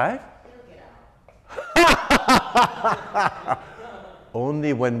 right?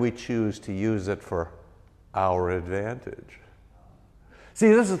 Only when we choose to use it for our advantage. See,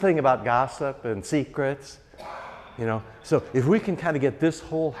 this is the thing about gossip and secrets. So if we can kind of get this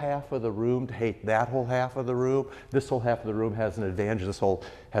whole half of the room to hate that whole half of the room, this whole half of the room has an advantage, this whole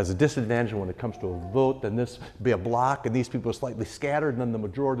has a disadvantage when it comes to a vote, then this will be a block, and these people are slightly scattered, and then the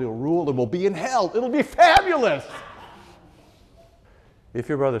majority will rule, and we'll be in hell. It'll be fabulous. If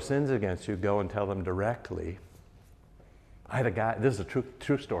your brother sins against you, go and tell him directly. I had a guy, this is a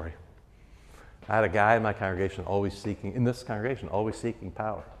true story. I had a guy in my congregation always seeking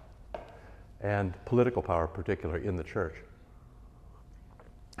power. And political power, particularly in the church.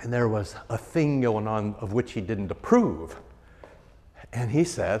 And there was a thing going on of which he didn't approve. And he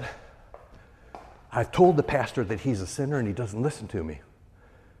said, I've told the pastor that he's a sinner and he doesn't listen to me.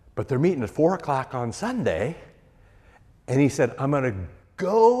 But they're meeting at 4 o'clock on Sunday. And he said, I'm going to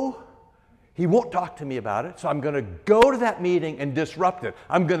go. He won't talk to me about it, so I'm going to go to that meeting and disrupt it.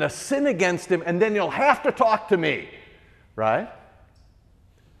 I'm going to sin against him, and then he'll have to talk to me. Right?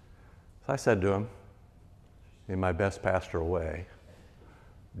 So I said to him, in my best pastoral way,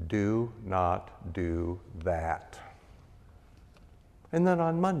 do not do that. And then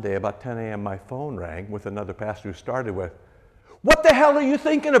on Monday, about 10 a.m., my phone rang with another pastor who started with, what the hell are you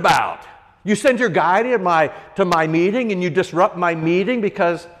thinking about? You send your guy to my meeting and you disrupt my meeting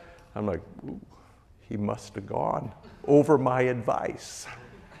because... I'm like, he must have gone over my advice.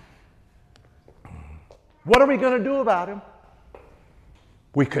 What are we going to do about him?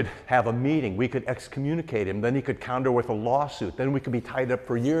 We could have a meeting. We could excommunicate him. Then he could counter with a lawsuit. Then we could be tied up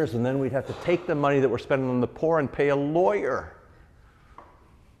for years, and then we'd have to take the money that we're spending on the poor and pay a lawyer.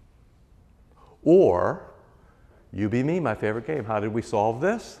 Or, you be me, my favorite game. How did we solve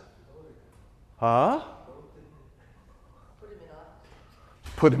this? Huh?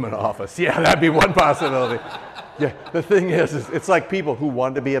 Put him in office. Yeah, that'd be one possibility. Yeah, the thing is it's like people who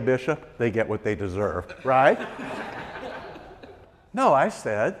want to be a bishop, they get what they deserve, right? No, I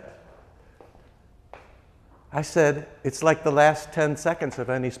said, it's like the last 10 seconds of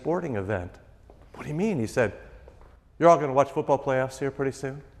any sporting event. What do you mean? He said, you're all going to watch football playoffs here pretty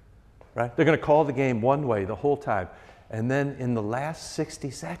soon, right? They're going to call the game one way the whole time. And then in the last 60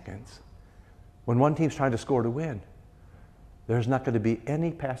 seconds, when one team's trying to score to win, there's not going to be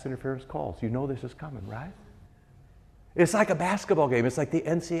any pass interference calls. You know this is coming, right? It's like a basketball game. It's like the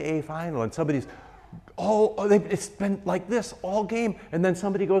NCAA final, and somebody's, it's been like this all game, and then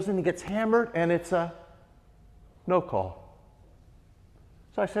somebody goes in and gets hammered, and it's a no call.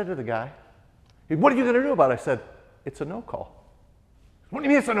 So I said to the guy, what are you going to do about it? I said, it's a no call. What do you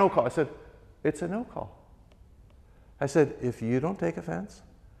mean it's a no call? I said, it's a no call. I said, if you don't take offense,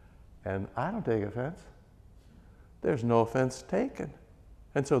 and I don't take offense, there's no offense taken.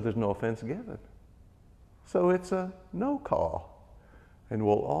 And so there's no offense given. So it's a no call. And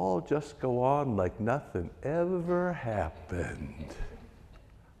we'll all just go on like nothing ever happened.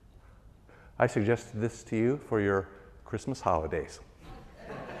 I suggested this to you for your Christmas holidays.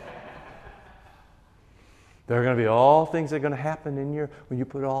 There are going to be all things that are going to happen when you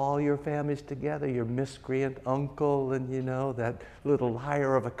put all your families together, your miscreant uncle and, that little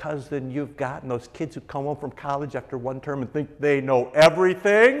liar of a cousin you've got, and those kids who come home from college after one term and think they know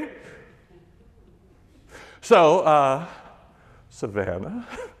everything. So, Savannah,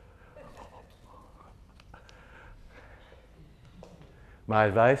 my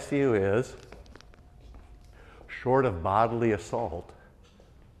advice to you is, short of bodily assault,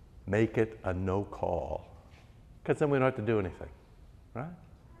 make it a no call. Because then we don't have to do anything, right?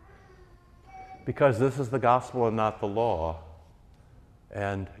 Because this is the gospel and not the law.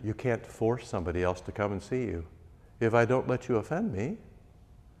 And you can't force somebody else to come and see you. If I don't let you offend me,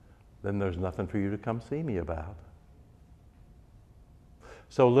 then there's nothing for you to come see me about.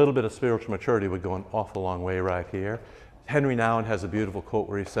 So a little bit of spiritual maturity would go an awful long way right here. Henry Nouwen has a beautiful quote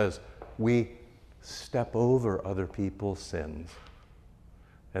where he says, we step over other people's sins,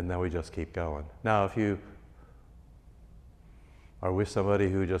 and then we just keep going. Now, if you are with somebody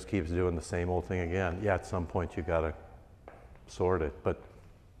who just keeps doing the same old thing again, at some point you got to sort it. But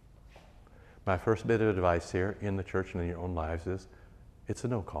my first bit of advice here in the church and in your own lives is, it's a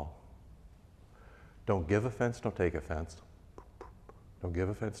no call. Don't give offense, don't take offense. Don't give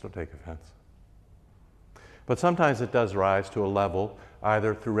offense, don't take offense. But sometimes it does rise to a level,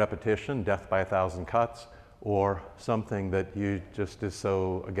 either through repetition, death by 1,000 cuts, or something that you just is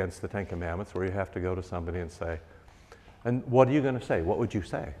so against the Ten Commandments where you have to go to somebody and say, and what are you going to say? What would you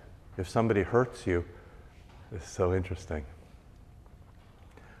say? If somebody hurts you, it's so interesting.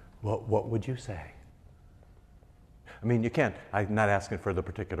 What would you say? I mean, you can't, I'm not asking for the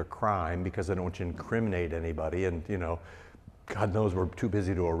particular crime because I don't want you to incriminate anybody, and God knows we're too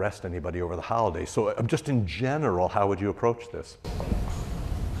busy to arrest anybody over the holidays. So just in general, how would you approach this?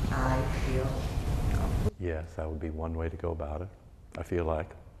 I feel. Yes, that would be one way to go about it, I feel like.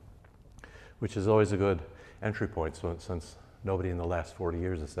 Which is always a good entry point, since nobody in the last 40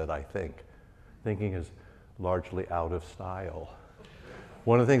 years has said, I think. Thinking is largely out of style.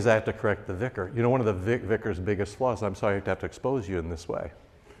 One of the things I have to correct the vicar, one of the vicar's biggest flaws, I'm sorry to have to expose you in this way.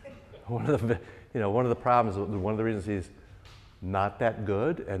 One of the problems, one of the reasons he's not that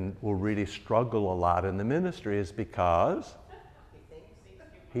good and will really struggle a lot in the ministry is because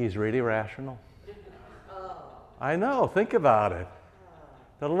he's really rational. I know, think about it.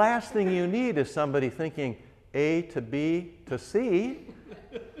 The last thing you need is somebody thinking A to B to C,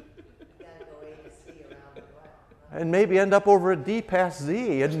 and maybe end up over a D past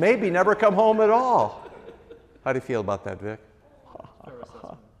Z, and maybe never come home at all. How do you feel about that, Vic?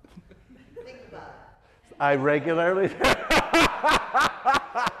 Think about it. I regularly,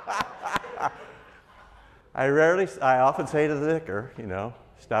 I often say to the vicar,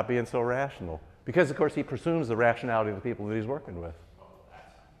 stop being so rational. Because, of course, he presumes the rationality of the people that he's working with.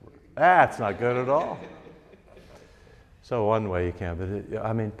 That's not good at all. So one way you can,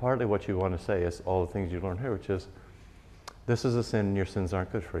 but partly what you want to say is all the things you learn here, which is, this is a sin and your sins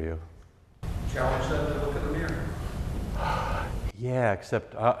aren't good for you. Challenge them to look in the mirror. Yeah,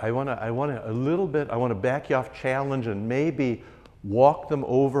 except I want to back you off challenge and maybe walk them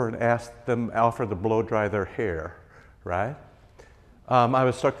over and offer to blow dry their hair, right? I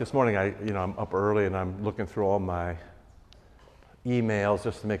was struck this morning, I'm up early and I'm looking through all my emails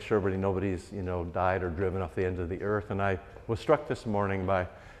just to make sure nobody's died or driven off the end of the earth, and I was struck this morning by,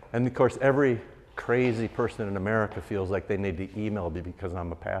 and of course every crazy person in America feels like they need to email me because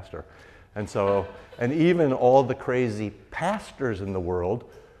I'm a pastor. And so, and even all the crazy pastors in the world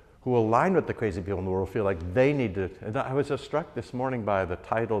who align with the crazy people in the world feel like they need to. And I was just struck this morning by the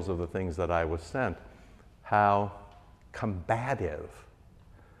titles of the things that I was sent. How combative,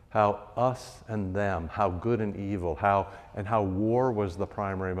 how us and them, how good and evil, how war was the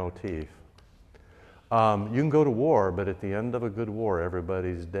primary motif. You can go to war, but at the end of a good war,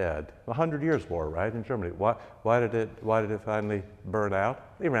 everybody's dead. 100 Years' War, right, in Germany. Why did it finally burn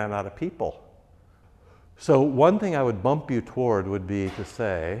out? They ran out of people. So one thing I would bump you toward would be to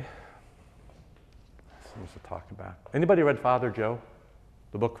say, things to talk about. Anybody read Father Joe?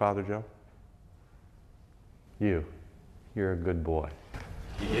 The book Father Joe? You're a good boy.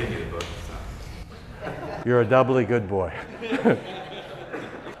 You gave me the book, so. You're a doubly good boy.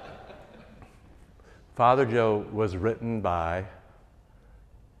 Father Joe was written by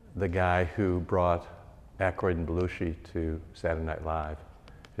the guy who brought Aykroyd and Belushi to Saturday Night Live.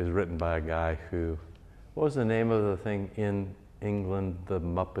 It was written by a guy who, what was the name of the thing in England, the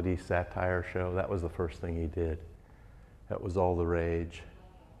Muppety satire show? That was the first thing he did. That was all the rage.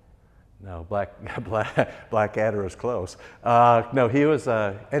 No, Blackadder is close. No, he was,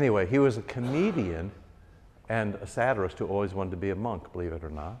 anyway, he was a comedian and a satirist who always wanted to be a monk, believe it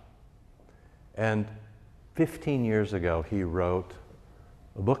or not. And 15 years ago, he wrote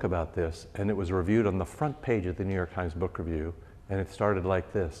a book about this, and it was reviewed on the front page of the New York Times Book Review, and it started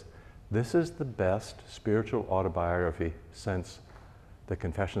like this. This is the best spiritual autobiography since the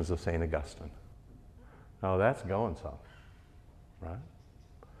Confessions of St. Augustine. Now that's going some, right?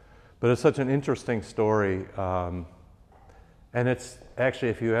 But it's such an interesting story, and it's actually,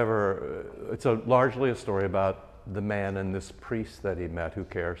 if you ever, it's largely a story about the man and this priest that he met who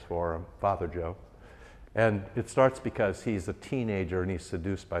cares for him, Father Joe. And it starts because he's a teenager and he's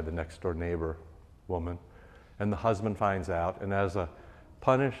seduced by the next door neighbor woman. And the husband finds out, and as a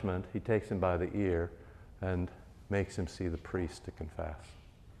punishment, he takes him by the ear and makes him see the priest to confess.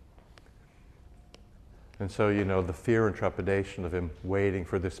 And so, you know, the fear and trepidation of him waiting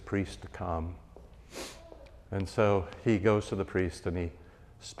for this priest to come. And so he goes to the priest and he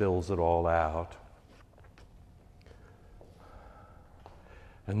spills it all out.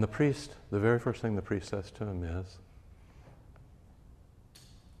 And the priest, the very first thing the priest says to him is,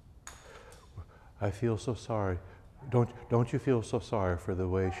 I feel so sorry. Don't you feel so sorry for the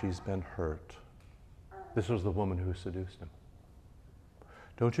way she's been hurt? This was the woman who seduced him.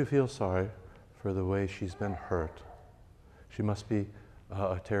 Don't you feel sorry for the way she's been hurt? She must be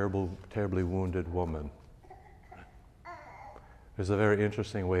a terribly wounded woman. There's a very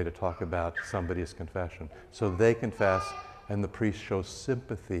interesting way to talk about somebody's confession. So they confess, and the priest shows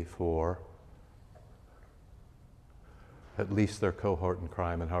sympathy for at least their cohort in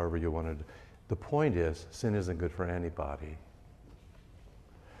crime, and however you wanted to. The point is, sin isn't good for anybody.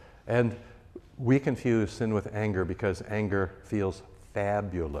 And we confuse sin with anger because anger feels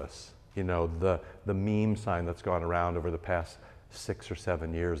fabulous. You know, the meme sign that's gone around over the past 6 or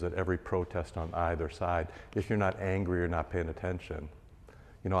 7 years at every protest on either side. If you're not angry, you're not paying attention.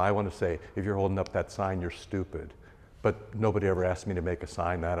 You know, I want to say, if you're holding up that sign, you're stupid. But nobody ever asked me to make a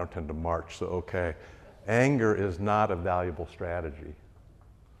sign. I don't tend to march, so okay. Anger is not a valuable strategy.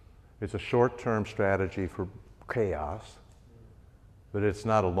 It's a short-term strategy for chaos, but it's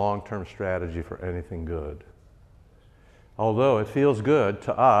not a long-term strategy for anything good. Although it feels good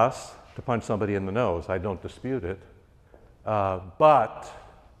to us to punch somebody in the nose, I don't dispute it, but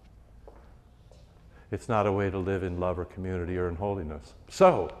it's not a way to live in love or community or in holiness.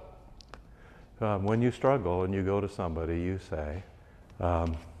 So, when you struggle and you go to somebody, you say,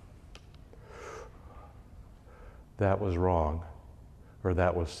 that was wrong, or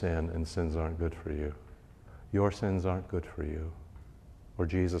that was sin, and sins aren't good for you. Your sins aren't good for you. Or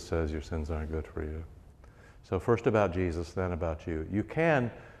Jesus says your sins aren't good for you. So first about Jesus, then about you. You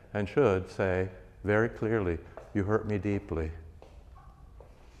can and should say very clearly, you hurt me deeply.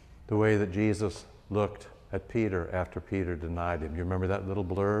 The way that Jesus looked at Peter after Peter denied him. You remember that little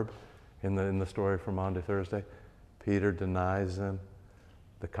blurb in the story from Maundy Thursday? Peter denies him,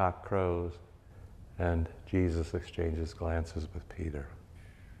 the cock crows, and Jesus exchanges glances with Peter.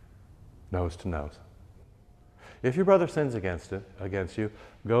 Nose to nose. If your brother sins against you,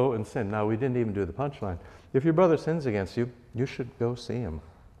 go and sin. Now, we didn't even do the punchline. If your brother sins against you, you should go see him.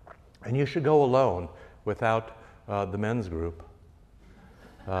 And you should go alone without the men's group.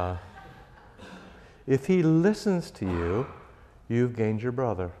 If he listens to you, you've gained your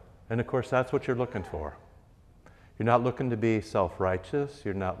brother. And of course, that's what you're looking for. You're not looking to be self-righteous.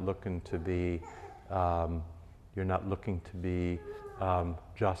 You're not looking to be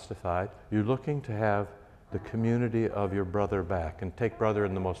justified. You're looking to have the community of your brother back, and take brother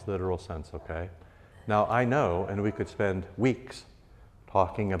in the most literal sense, okay? Now, I know, and we could spend weeks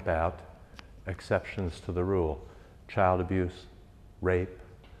talking about exceptions to the rule. Child abuse, rape,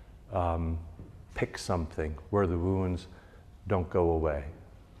 pick something where the wounds don't go away.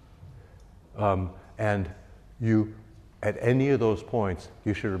 And you, at any of those points,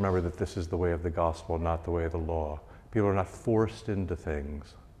 you should remember that this is the way of the gospel, not the way of the law. People are not forced into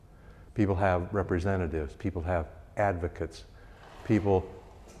things. People have representatives. People have advocates.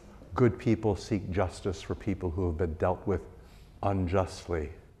 Good people seek justice for people who have been dealt with unjustly,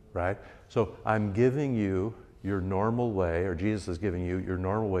 right? So I'm giving you your normal way, or Jesus is giving you your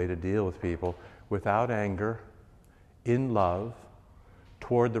normal way to deal with people without anger, in love,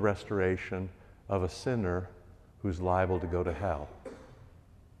 toward the restoration of a sinner who's liable to go to hell.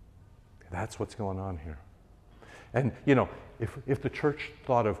 That's what's going on here. And, you know, if the church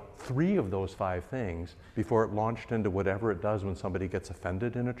thought of 3 of those 5 things before it launched into whatever it does when somebody gets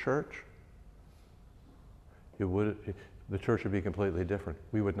offended in a church, the church would be completely different.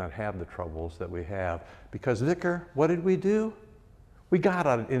 We would not have the troubles that we have. Because, Vicar, what did we do? We got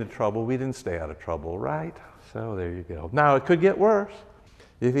into trouble. We didn't stay out of trouble, right? So there you go. Now, it could get worse.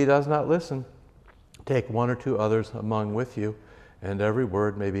 If he does not listen, take 1 or 2 others among with you, and every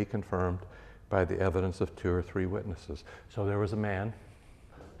word may be confirmed by the evidence of 2 or 3 witnesses. So there was a man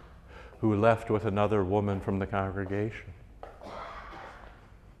who left with another woman from the congregation.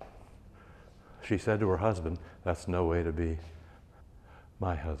 She said to her husband, "That's no way to be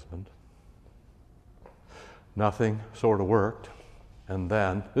my husband." Nothing sort of worked. And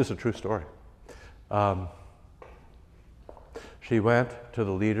then, this is a true story. She went to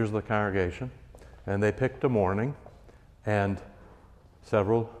the leaders of the congregation, and they picked a morning, and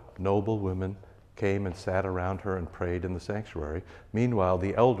several noble women came and sat around her and prayed in the sanctuary. Meanwhile,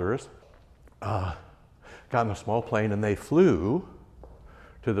 the elders got in a small plane and they flew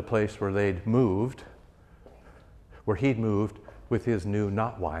to the place where he'd moved with his new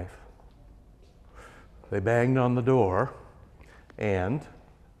not wife. They banged on the door, and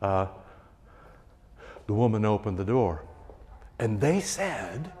the woman opened the door. And they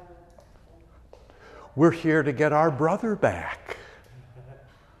said, "We're here to get our brother back."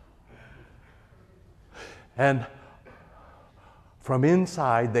 And from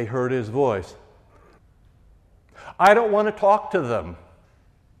inside, they heard his voice. "I don't want to talk to them."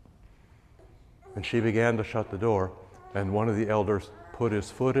 And she began to shut the door, and one of the elders put his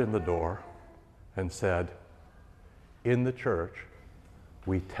foot in the door and said, "In the church,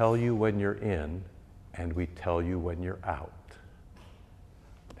 we tell you when you're in, and we tell you when you're out."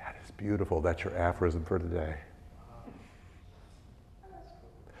 That is beautiful. That's your aphorism for today.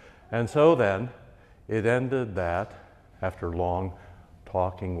 And so then, it ended that, after long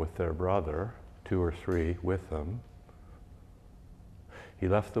talking with their brother, 2 or 3 with them, he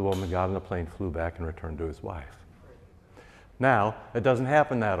left the woman, got on the plane, flew back, and returned to his wife. Now, it doesn't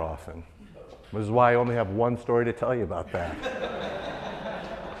happen that often. This is why I only have 1 story to tell you about that.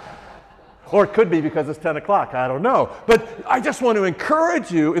 Or it could be because it's 10 o'clock, I don't know. But I just want to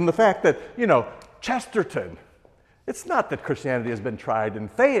encourage you in the fact that, Chesterton, it's not that Christianity has been tried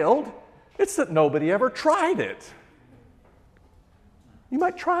and failed. It's that nobody ever tried it. You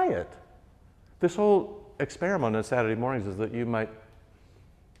might try it. This whole experiment on Saturday mornings is that you might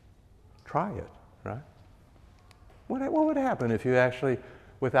try it, right? What would happen if you actually,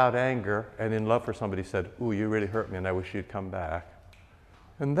 without anger and in love for somebody, said, "Ooh, you really hurt me and I wish you'd come back"?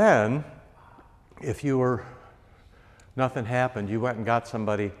 And then, if nothing happened, you went and got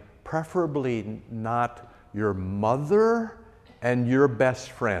somebody, preferably not your mother and your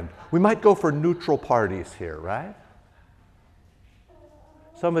best friend. We might go for neutral parties here, right?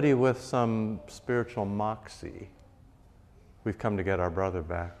 Somebody with some spiritual moxie. We've come to get our brother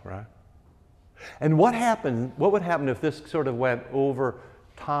back, right? And what would happen if this sort of went over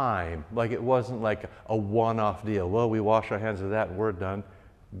time? Like it wasn't like a one-off deal. Well, we wash our hands of that and we're done.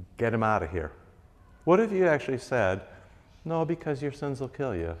 Get him out of here. What if you actually said, "No, because your sins will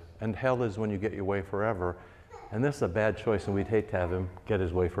kill you, and hell is when you get your way forever. And this is a bad choice, and we'd hate to have him get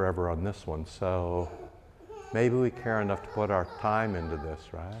his way forever on this one. So maybe we care enough to put our time into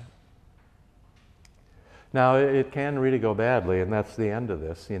this," right? Now, it can really go badly, and that's the end of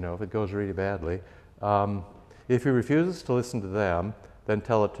this, if it goes really badly. If he refuses to listen to them, then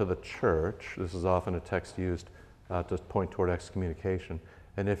tell it to the church. This is often a text used to point toward excommunication.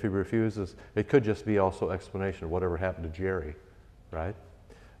 And if he refuses, it could just be also explanation of whatever happened to Jerry, right?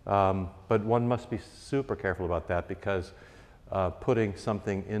 But one must be super careful about that, because putting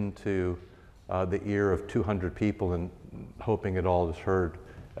something into the ear of 200 people and hoping it all is heard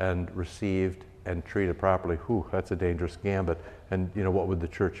and received and treated properly, that's a dangerous gambit. And what would the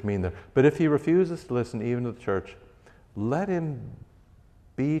church mean there? But if he refuses to listen even to the church, let him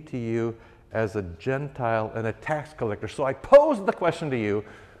be to you as a Gentile and a tax collector. So I pose the question to you,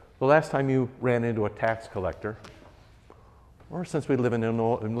 the last time you ran into a tax collector, or since we live in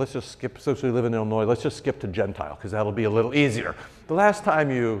Illinois, and let's just skip to Gentile, because that'll be a little easier. The last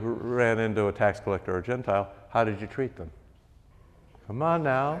time you ran into a tax collector or a Gentile, how did you treat them? Come on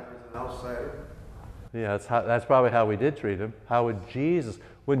now. As an outsider. Yeah, that's probably how we did treat him. How would Jesus,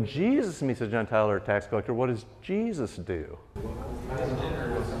 when Jesus meets a Gentile or a tax collector, what does Jesus do?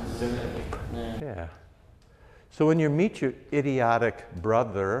 Yeah. So when you meet your idiotic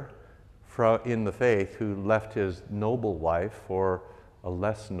brother in the faith who left his noble wife for a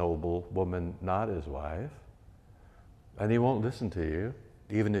less noble woman, not his wife, and he won't listen to you,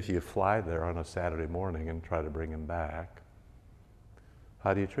 even if you fly there on a Saturday morning and try to bring him back,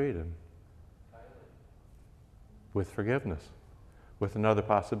 how do you treat him? With forgiveness, with another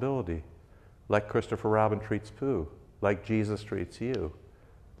possibility, like Christopher Robin treats Pooh, like Jesus treats you,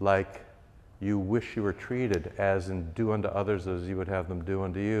 like you wish you were treated, as in do unto others as you would have them do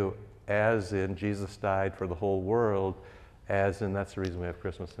unto you, as in Jesus died for the whole world, as in that's the reason we have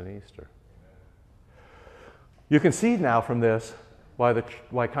Christmas and Easter. You can see now from this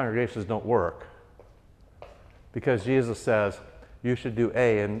why congregations don't work, because Jesus says you should do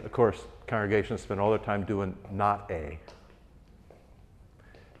A, and of course congregations spend all their time doing not A.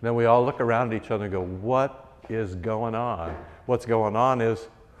 Then we all look around at each other and go, what is going on? What's going on is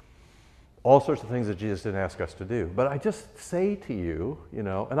all sorts of things that Jesus didn't ask us to do. But I just say to you,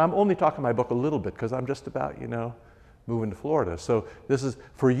 and I'm only talking my book a little bit because I'm just about, moving to Florida. So this is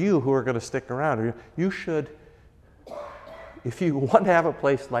for you who are going to stick around. You should, if you want to have a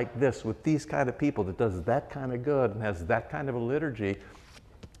place like this with these kind of people that does that kind of good and has that kind of a liturgy,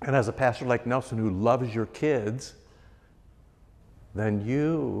 and has a pastor like Nelson who loves your kids, then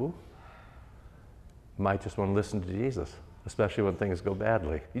you might just want to listen to Jesus, especially when things go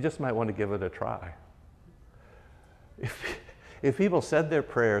badly. You just might want to give it a try. If people said their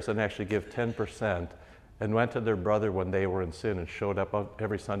prayers and actually give 10% and went to their brother when they were in sin and showed up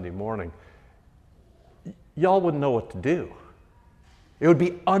every Sunday morning, y'all wouldn't know what to do. It would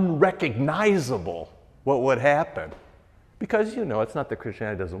be unrecognizable what would happen. Because, it's not that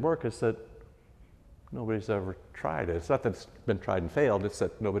Christianity doesn't work, it's that nobody's ever tried it. It's not that it's been tried and failed, it's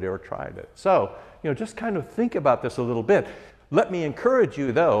that nobody ever tried it. So, just kind of think about this a little bit. Let me encourage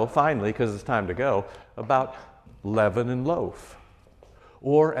you, though, finally, because it's time to go, about leaven and loaf.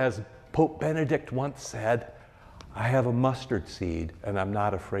 Or as Pope Benedict once said, I have a mustard seed and I'm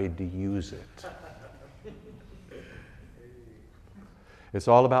not afraid to use it. It's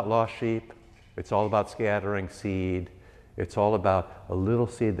all about lost sheep. It's all about scattering seed. It's all about a little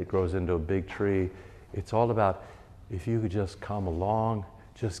seed that grows into a big tree. It's all about if you could just come along,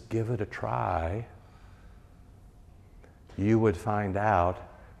 just give it a try, you would find out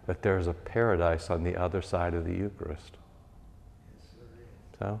that there's a paradise on the other side of the Eucharist.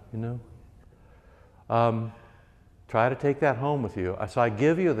 So, try to take that home with you. So I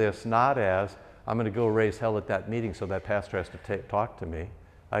give you this not as, I'm going to go raise hell at that meeting so that pastor has to talk to me.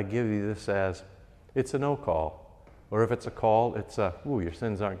 I give you this as, it's a no call. Or if it's a call, it's a, your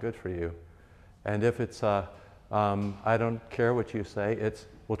sins aren't good for you. And if it's a, I don't care what you say, it's,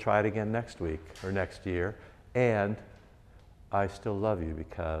 we'll try it again next week or next year. And I still love you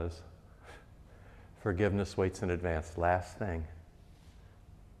because forgiveness waits in advance. Last thing.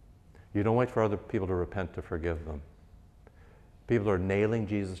 You don't wait for other people to repent to forgive them. People are nailing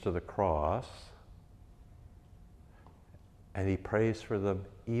Jesus to the cross, and he prays for them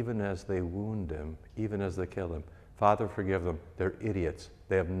even as they wound him, even as they kill him. Father, forgive them. They're idiots.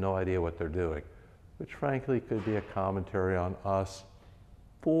 They have no idea what they're doing. Which frankly could be a commentary on us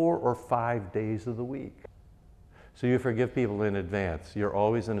 4 or 5 days of the week. So you forgive people in advance. You're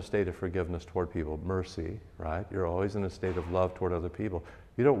always in a state of forgiveness toward people. Mercy, right? You're always in a state of love toward other people.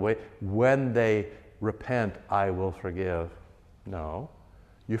 You don't wait. When they repent, I will forgive. No.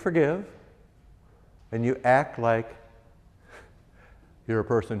 You forgive, and you act like you're a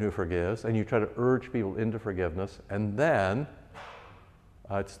person who forgives, and you try to urge people into forgiveness, and then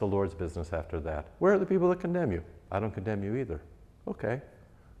it's the Lord's business after that. Where are the people that condemn you? I don't condemn you either. Okay,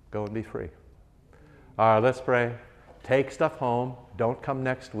 go and be free. All right, let's pray. Take stuff home. Don't come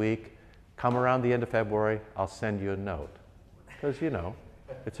next week. Come around the end of February. I'll send you a note. Because,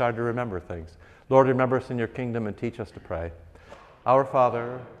 it's hard to remember things. Lord, remember us in your kingdom and teach us to pray. Our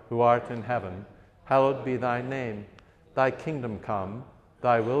Father, who art in heaven, hallowed be thy name. Thy kingdom come,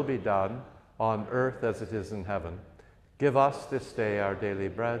 thy will be done, on earth as it is in heaven. Give us this day our daily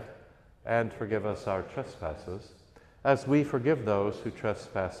bread, and forgive us our trespasses, as we forgive those who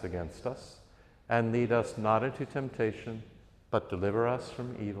trespass against us. And lead us not into temptation, but deliver us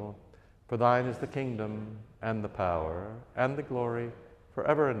from evil. For thine is the kingdom, and the power, and the glory,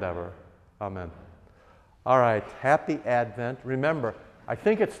 forever and ever. Amen. All right, happy Advent. Remember, I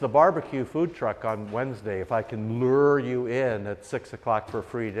think it's the barbecue food truck on Wednesday, if I can lure you in at 6 o'clock for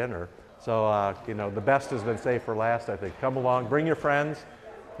free dinner. So, the best has been saved for last, I think. Come along, bring your friends,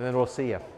 and then we'll see you.